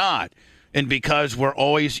some cannot. And because we're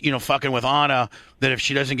always, fucking with Anna, that if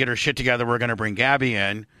she doesn't get her shit together, we're going to bring Gabby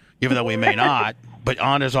in, even though we may not. But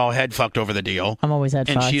Anna's all head fucked over the deal. I'm always head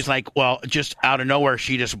And fucked. she's like, well, just out of nowhere,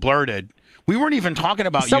 she just blurted. We weren't even talking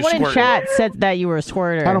about Someone you in squirting. chat said that you were a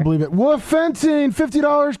squirter. I don't believe it. Wolf fencing,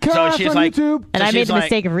 $50 cash she's on like- YouTube. And So I made she's the like-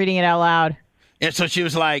 mistake of reading it out loud. And so she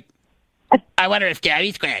was like, I wonder if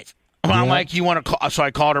Gabby squirts. Well, I'm Yeah. like, you want to call? So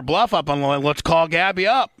I called her bluff up. I'm like, let's call Gabby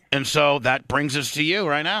up. And so that brings us to you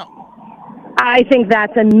right now. I think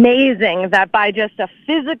that's amazing that by just a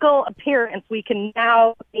physical appearance, we can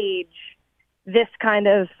now gauge this kind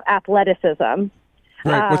of athleticism.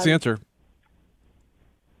 Right, what's the answer?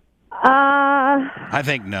 I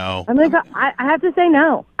think no. I'm gonna go, I have to say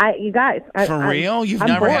no. You guys. For real? You've I'm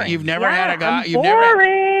never had, boring. you've never had a guy. I'm You've never.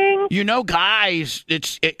 boring. Guys.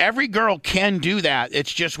 Every girl can do that.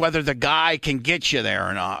 It's just whether the guy can get you there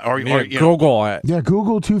or not. Or Yeah, you know, Google it. Yeah,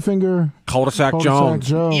 Google two-finger Cul-de-sac cul-de-sac Jones.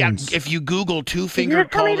 yeah. Jones. If you Google two You're finger.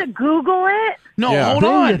 telling me to Google it? No, Yeah. hold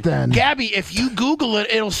Bing on, it then. Gabby. If you Google it,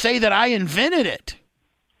 it'll say that I invented it.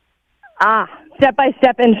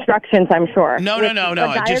 Step-by-step instructions, I'm sure. No. A It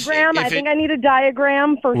just- diagram? I if think it- I need a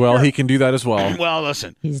diagram for Well, sure. he can do that as well. Well,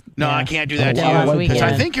 listen. He's- No, yeah. I can't do that Oh, to wow, you. white Because I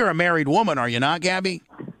weekend. think you're a married woman, are you not, Gabby?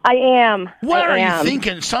 I am. What I are am. you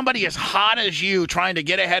thinking? Somebody as hot as you trying to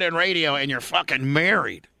get ahead in radio and you're fucking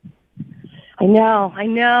married. I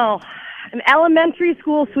know. An elementary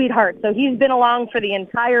school sweetheart, so he's been along for the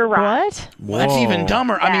entire ride. What? Well, that's even Whoa.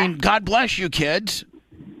 dumber. I Yeah. mean, God bless you, kids.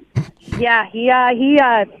 Yeah,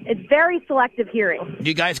 it's very selective hearing.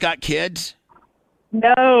 You guys got kids?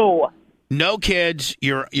 No. No kids.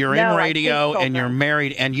 You're No, in I radio hate and you're children.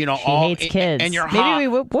 married and She all hates kids. and you're Maybe hot we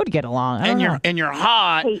would get along. I don't know. and you're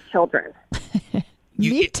hot. Hate children.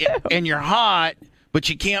 Me too. And you're hot, but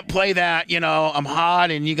you can't play that, I'm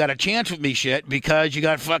hot and you got a chance with me shit because you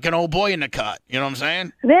got fucking old boy in the cut. You know what I'm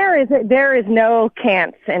saying? There is no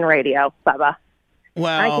chance in radio, Bubba.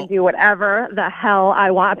 I can do whatever the hell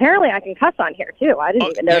I want. Apparently, I can cuss on here too. I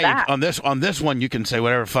didn't even know that. On this one, you can say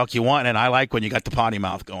whatever the fuck you want, and I like when you got the potty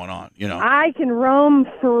mouth going on. You know, I can roam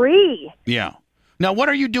free. Yeah. Now, what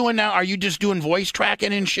are you doing now? Are you just doing voice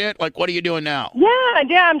tracking and shit? Like, what are you doing now? Yeah.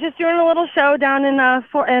 I'm just doing a little show down in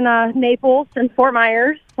Naples and Fort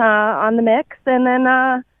Myers on the mix, and then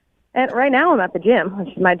and right now I'm at the gym,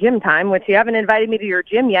 which is my gym time. Which you haven't invited me to your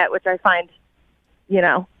gym yet, which I find,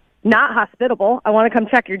 not hospitable. I want to come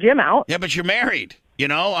check your gym out. Yeah, but you're married.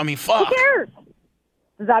 I mean, fuck. Who cares?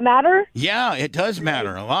 Does that matter? Yeah, it does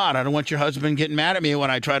matter a lot. I don't want your husband getting mad at me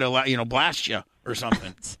when I try to, blast you or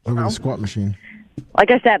something. Over the squat machine.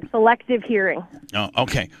 Like I said, selective hearing. Oh,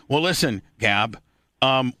 okay. Well, listen, Gab.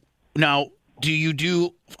 Now, do you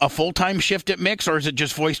do a full-time shift at Mix, or is it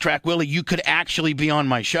just Voice Track Willie? You could actually be on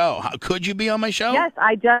my show. Could you be on my show? Yes,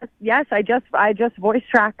 I just voice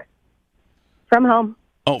track from home.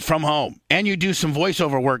 Oh, from home. And you do some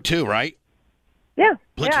voiceover work too, right? Yeah.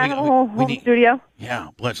 Blitz, I have a whole studio. Yeah,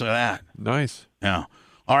 Blitz, look at that. Nice. Yeah.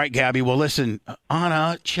 All right, Gabby. Well, listen,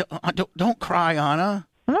 Anna, chill. Don't cry, Anna.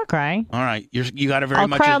 I'm not crying. All right, you got a very I'll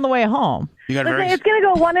much. cry on the way home. You got Listen, it's going to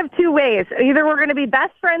go one of two ways. Either we're going to be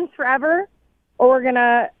best friends forever, or we're going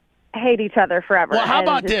to hate each other forever. Well, how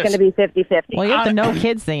about this? this? It's going to be 50-50. Well, you have the no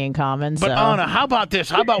kids thing in common. But so. Anna, how about this?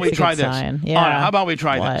 How about we It's a try good this? sign. Yeah. Anna, how about we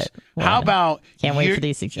try this? What? How about Can't wait for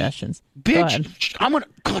these suggestions. Bitch, I'm going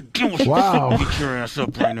to Wow. get your ass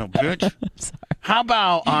up right now, bitch. How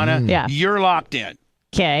about, Anna, Yeah. you're locked in.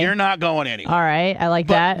 Okay. You're not going anywhere. All right. I like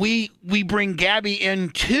But that. we bring Gabby in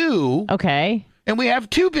too. Okay. And we have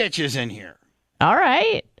two bitches in here. All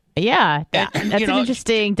right. Yeah. That's And, an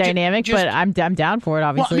interesting dynamic, just- but I'm down for it, Well,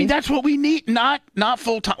 obviously. I mean, that's what we need. Not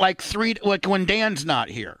full time, like when Dan's not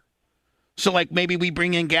here. So like maybe we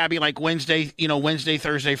bring in Gabby like Wednesday,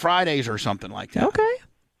 Thursday, Fridays or something like that. Okay.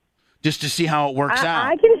 Just to see how it works out.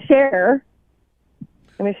 I can share.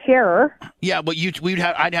 I'm a sharer. Yeah, but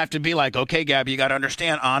I'd have to be like, okay, Gabby, you got to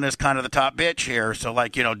understand, Anna's kind of the top bitch here. So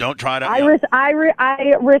like, don't try to. I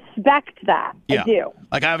respect that. Yeah. I do.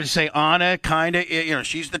 Like I would say, Anna kind of,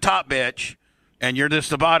 she's the top bitch, and you're just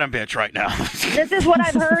the bottom bitch right now. This is what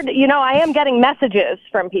I've heard. I am getting messages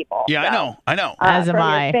from people. Yeah, so, I know. As am from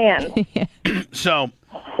I. your fans. So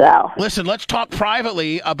listen, let's talk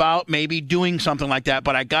privately about maybe doing something like that.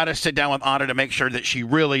 But I got to sit down with Anna to make sure that she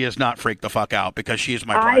really is not freaked the fuck out, because she is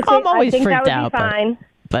my bride. I'm always I think freaked that would out, be fine.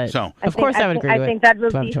 But So of course I would agree with I think that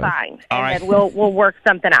would to have a be choice. fine. All And right. then we'll work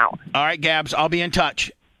something out. All right, Gabs, I'll be in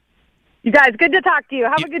touch. You guys, good to talk to you.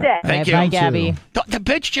 Have a good day. Thank All right, you. Bye, Gabby. The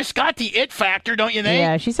bitch just got the it factor, don't you think?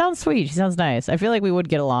 Yeah, she sounds sweet. She sounds nice. I feel like we would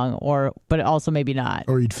get along, but also maybe not.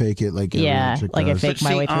 Or you'd fake it like every Yeah, chick like I does. fake But my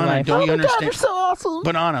see, way through Anna, life. don't you understand? You're so awesome.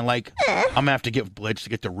 But Anna, like, I'm gonna have to get Blitz to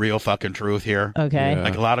get the real fucking truth here. Okay. Yeah.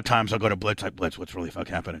 Like a lot of times I'll go to Blitz, like, Blitz, what's really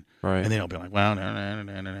fucking happening? Right. And then he'll be like, well, and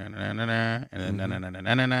then and then Yeah, and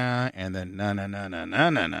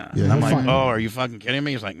I'm he'll like, find oh, out. are you fucking kidding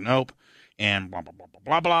me? He's like, nope. And blah blah blah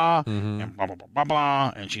blah blah blah, and blah blah blah blah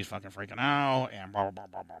blah, and she's fucking freaking out, and blah blah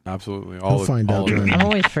blah blah blah. Absolutely. We'll find out of it. during- I'm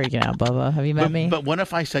always freaking out, Bubba. Have you met me? But what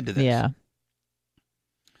if I said to this, Yeah.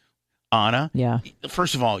 Anna? Yeah.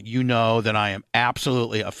 First of all, you know that I am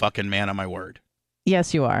absolutely a fucking man of my word.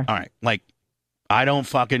 Yes, you are. All right, like I don't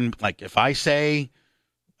fucking like if I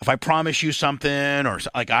promise you something or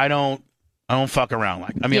like I don't fuck around.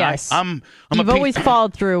 Like I mean, Yes. I'm You've always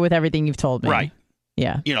followed through with everything you've told me. Right.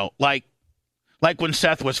 Yeah. Like when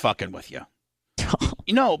Seth was fucking with you.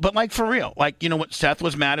 But like for real, like what Seth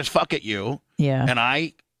was mad as fuck at you, Yeah.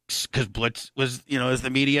 and because Blitz was as the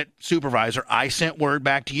immediate supervisor, I sent word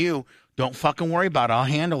back to you. Don't fucking worry about it. I'll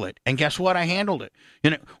handle it. And guess what? I handled it.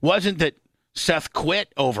 And it wasn't that Seth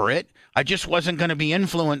quit over it. I just wasn't going to be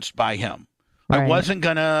influenced by him. I Right. wasn't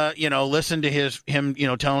going to, listen to him,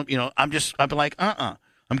 tell him, I'd be like, I'm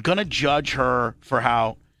going to judge her for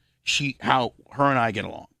how her and I get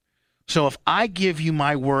along. So if I give you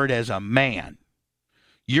my word as a man,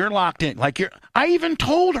 you're locked in. I even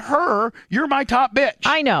told her you're my top bitch.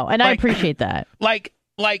 I know, and I appreciate that. Like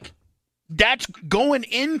that's going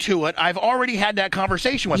into it. I've already had that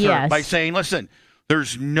conversation with her Yes. by saying, listen,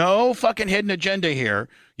 there's no fucking hidden agenda here.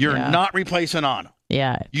 You're Yeah. not replacing Anna.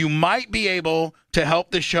 Yeah. You might be able to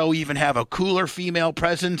help the show even have a cooler female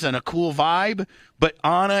presence and a cool vibe, but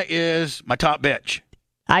Anna is my top bitch.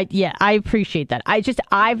 I appreciate that.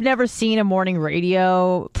 I've never seen a morning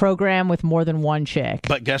radio program with more than one chick.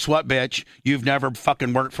 But guess what, bitch? You've never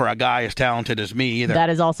fucking worked for a guy as talented as me either. That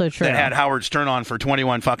is also true. That had Howard Stern on for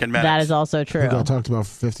 21 fucking minutes. That is also We true. got talked about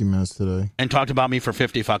for 50 minutes today. And talked about me for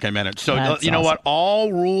 50 fucking minutes. So That's you know awesome. what?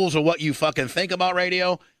 All rules of what you fucking think about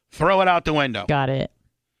radio, throw it out the window. Got it.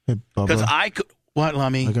 Hey, Because Bubba. What,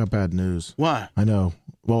 Lummy? I got bad news. What? I know.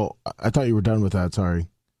 Well, I thought you were done with that. Sorry.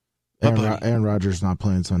 Aaron Rodgers not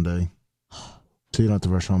playing Sunday. So you don't have to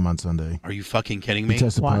rush home on Sunday. Are you fucking kidding me? He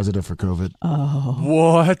tested positive for COVID. Oh.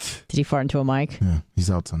 What? Did he fart into a mic? Yeah,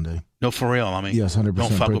 he's out Sunday. No, for real. I mean, yes, 100%.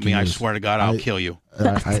 Don't fuck with me. News. I swear to God, I'll kill you.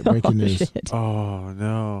 Breaking news. Shit. Oh,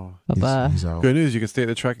 no. He's out. Good news. You can stay at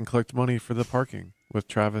the track and collect money for the parking with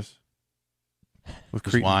Travis. With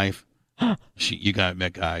His wife. You got to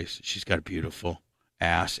admit, guys, she's got a beautiful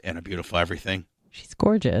ass and a beautiful everything. She's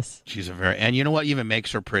gorgeous. She's and you know what even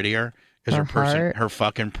makes her prettier is her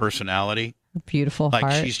fucking personality. Beautiful like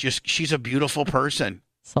heart. She's a beautiful person.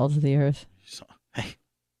 Salt of the earth. Hey,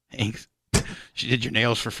 thanks. She did your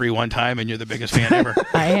nails for free one time, and you're the biggest fan ever.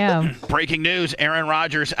 I am. Breaking news: Aaron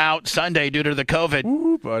Rodgers out Sunday due to the COVID.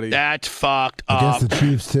 Ooh, buddy. That's fucked up. Against the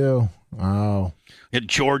Chiefs too. Oh.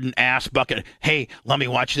 Jordan Ass Bucket. Hey, let me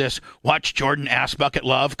watch this. Watch Jordan Ass Bucket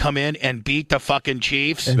Love come in and beat the fucking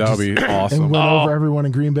Chiefs. And that would be awesome. And win over everyone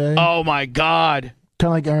in Green Bay. Oh my God. Kind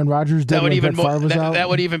of like Aaron Rodgers did when Brett Favre was out. That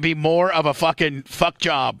would even be more of a fucking fuck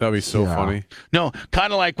job. That'd be so funny. No,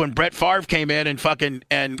 kind of like when Brett Favre came in and fucking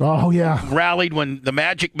rallied when the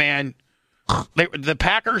Magic Man. The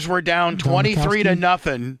Packers were down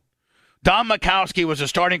 23-0. Don Majkowski was a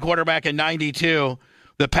starting quarterback in '92.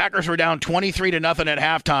 The Packers were down 23-0 at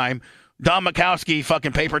halftime. Don Majkowski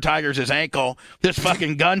fucking paper tigers his ankle. This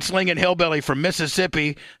fucking gunslinging hillbilly from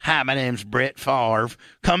Mississippi, hi, my name's Brett Favre,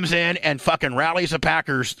 comes in and fucking rallies the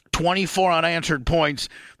Packers 24 unanswered points.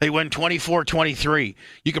 They win 24-23.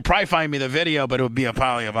 You could probably find me the video, but it would be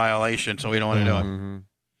probably a violation, so we don't want to do it.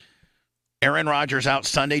 Aaron Rodgers out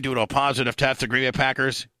Sunday due to a positive test. The Green Bay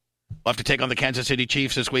Packers will have to take on the Kansas City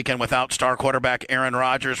Chiefs this weekend without star quarterback Aaron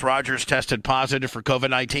Rodgers. Rodgers tested positive for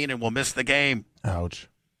COVID-19 and will miss the game. Ouch.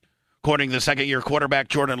 According to the second-year quarterback,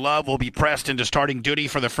 Jordan Love will be pressed into starting duty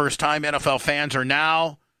for the first time. NFL fans are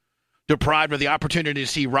now deprived of the opportunity to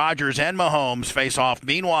see Rodgers and Mahomes face off.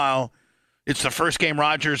 Meanwhile, it's the first game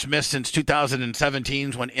Rodgers missed since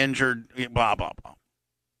 2017 when injured, blah, blah, blah.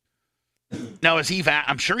 Now, is he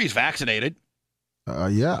I'm sure he's vaccinated.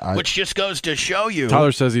 Yeah. Which just goes to show you.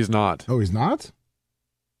 Tyler says he's not. Oh, he's not?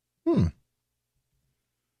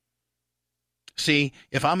 See,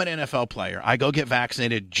 if I'm an NFL player, I go get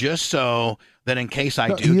vaccinated just so that in case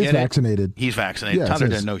I do he get is vaccinated. He's vaccinated. Yeah, Tyler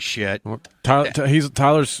didn't know shit.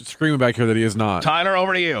 Tyler's screaming back here that he is not. Tyler,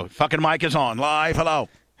 over to you. Fucking mic is on. Live. Hello.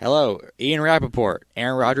 Hello. Ian Rappaport.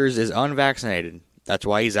 Aaron Rodgers is unvaccinated. That's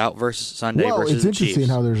why he's out versus Sunday versus the Chiefs. It's interesting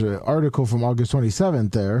how there's an article from August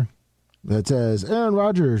 27th there that says Aaron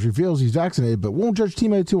Rodgers reveals he's vaccinated but won't judge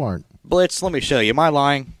teammates who aren't. Blitz, let me show you. Am I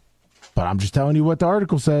lying? But I'm just telling you what the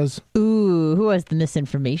article says. Ooh, who has the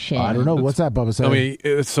misinformation? I don't know. What's that, Bubba say? I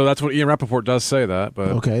mean, so that's what Ian Rappaport does say that. But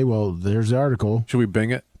okay, well, there's the article. Should we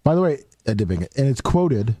bing it? By the way, I did bing it. And it's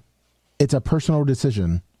quoted. It's a personal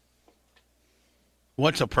decision.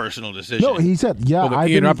 What's a personal decision? No, he said, yeah. Well,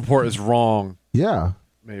 Ian Rappaport is wrong. Yeah.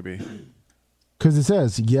 Maybe. Because it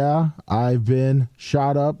says, yeah, I've been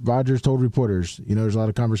shot up. Rodgers told reporters. You know, there's a lot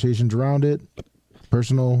of conversations around it.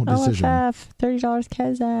 Personal decision. OFF, $30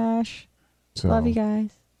 Kezash. So. Love you guys.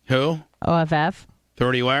 Who? OFF.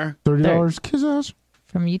 30 where? $30 Kezash.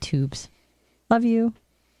 From YouTube's. Love you.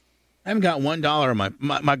 I haven't got $1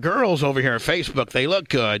 my girls over here on Facebook. They look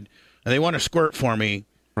good, and they want to squirt for me.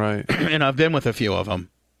 Right. And I've been with a few of them.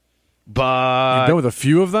 But you've been with a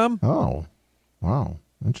few of them? Oh, wow,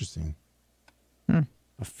 interesting. A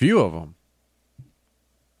few of them.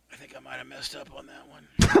 I think I might have messed up on that one.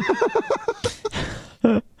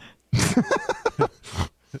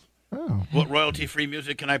 Oh. What royalty-free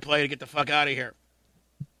music can I play to get the fuck out of here?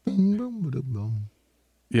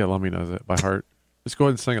 Yeah, Lummy knows it by heart. Just go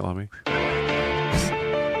ahead and sing it, Lummy.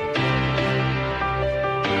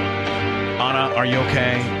 Anna, are you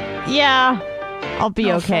okay? Yeah, I'll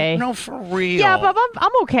be okay. No, for real. Yeah, but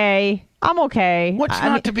I'm okay. I'm okay. What's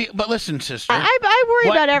not to be? But listen, sister. I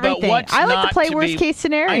worry about everything. I like to play worst case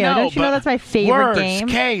scenario. Don't you know that's my favorite game?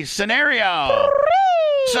 Worst case scenario.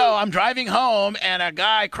 So I'm driving home, and a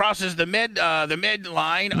guy crosses the mid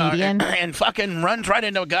line and fucking runs right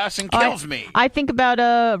into Gus and kills me. I think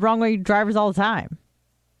about wrong way drivers all the time.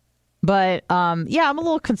 But yeah, I'm a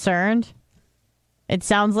little concerned. It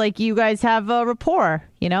sounds like you guys have a rapport,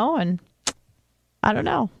 and I don't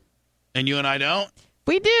know. And you and I don't?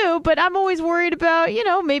 We do, but I'm always worried about,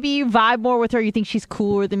 maybe you vibe more with her. You think she's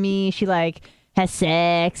cooler than me. She has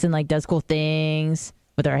sex and does cool things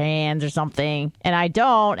with her hands or something. And I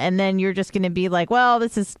don't. And then you're just going to be like, well,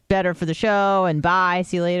 this is better for the show and bye.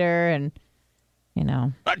 See you later. And,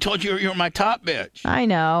 I told you you're my top bitch. I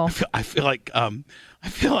know. I feel like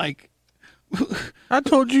I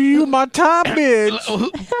told you my top bitch.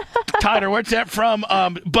 Tyler, what's that from?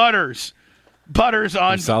 Butters. Butters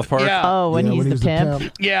on South Park? Yeah. Oh, when he's the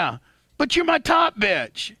pimp. Yeah. But you're my top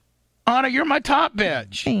bitch. Anna, you're my top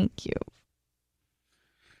bitch. Thank you.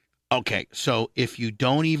 Okay, so if you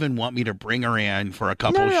don't even want me to bring her in for a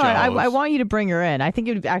couple No, shows. I want you to bring her in. I think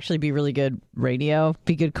it would actually be really good radio,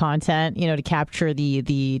 be good content, to capture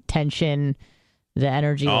the tension, the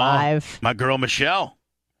energy live. My girl Michelle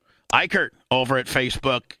Eichert over at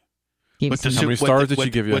Facebook. How many stars did she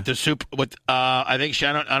give you? With the I think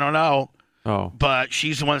I don't know. Oh. But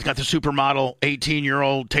she's the one that's got the supermodel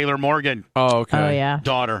 18-year-old Taylor Morgan. Oh, okay. Oh, yeah.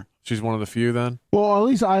 Daughter. She's one of the few then? Well, at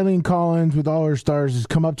least Eileen Collins, with all her stars, has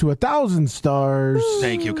come up to 1,000 stars.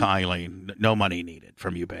 Thank you, Eileen. No money needed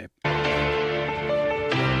from you, babe. We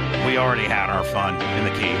already had our fun in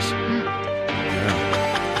the Keys. Yeah.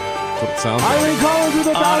 That's what it sounds like. Eileen Collins with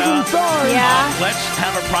 1,000 stars. Yeah. Let's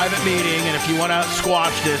have a private meeting, and if you want to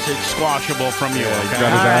squash this, it's squashable from you. Okay?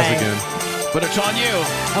 Grab his ass right. again. But it's on you.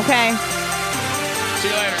 Okay. See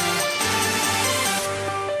you later.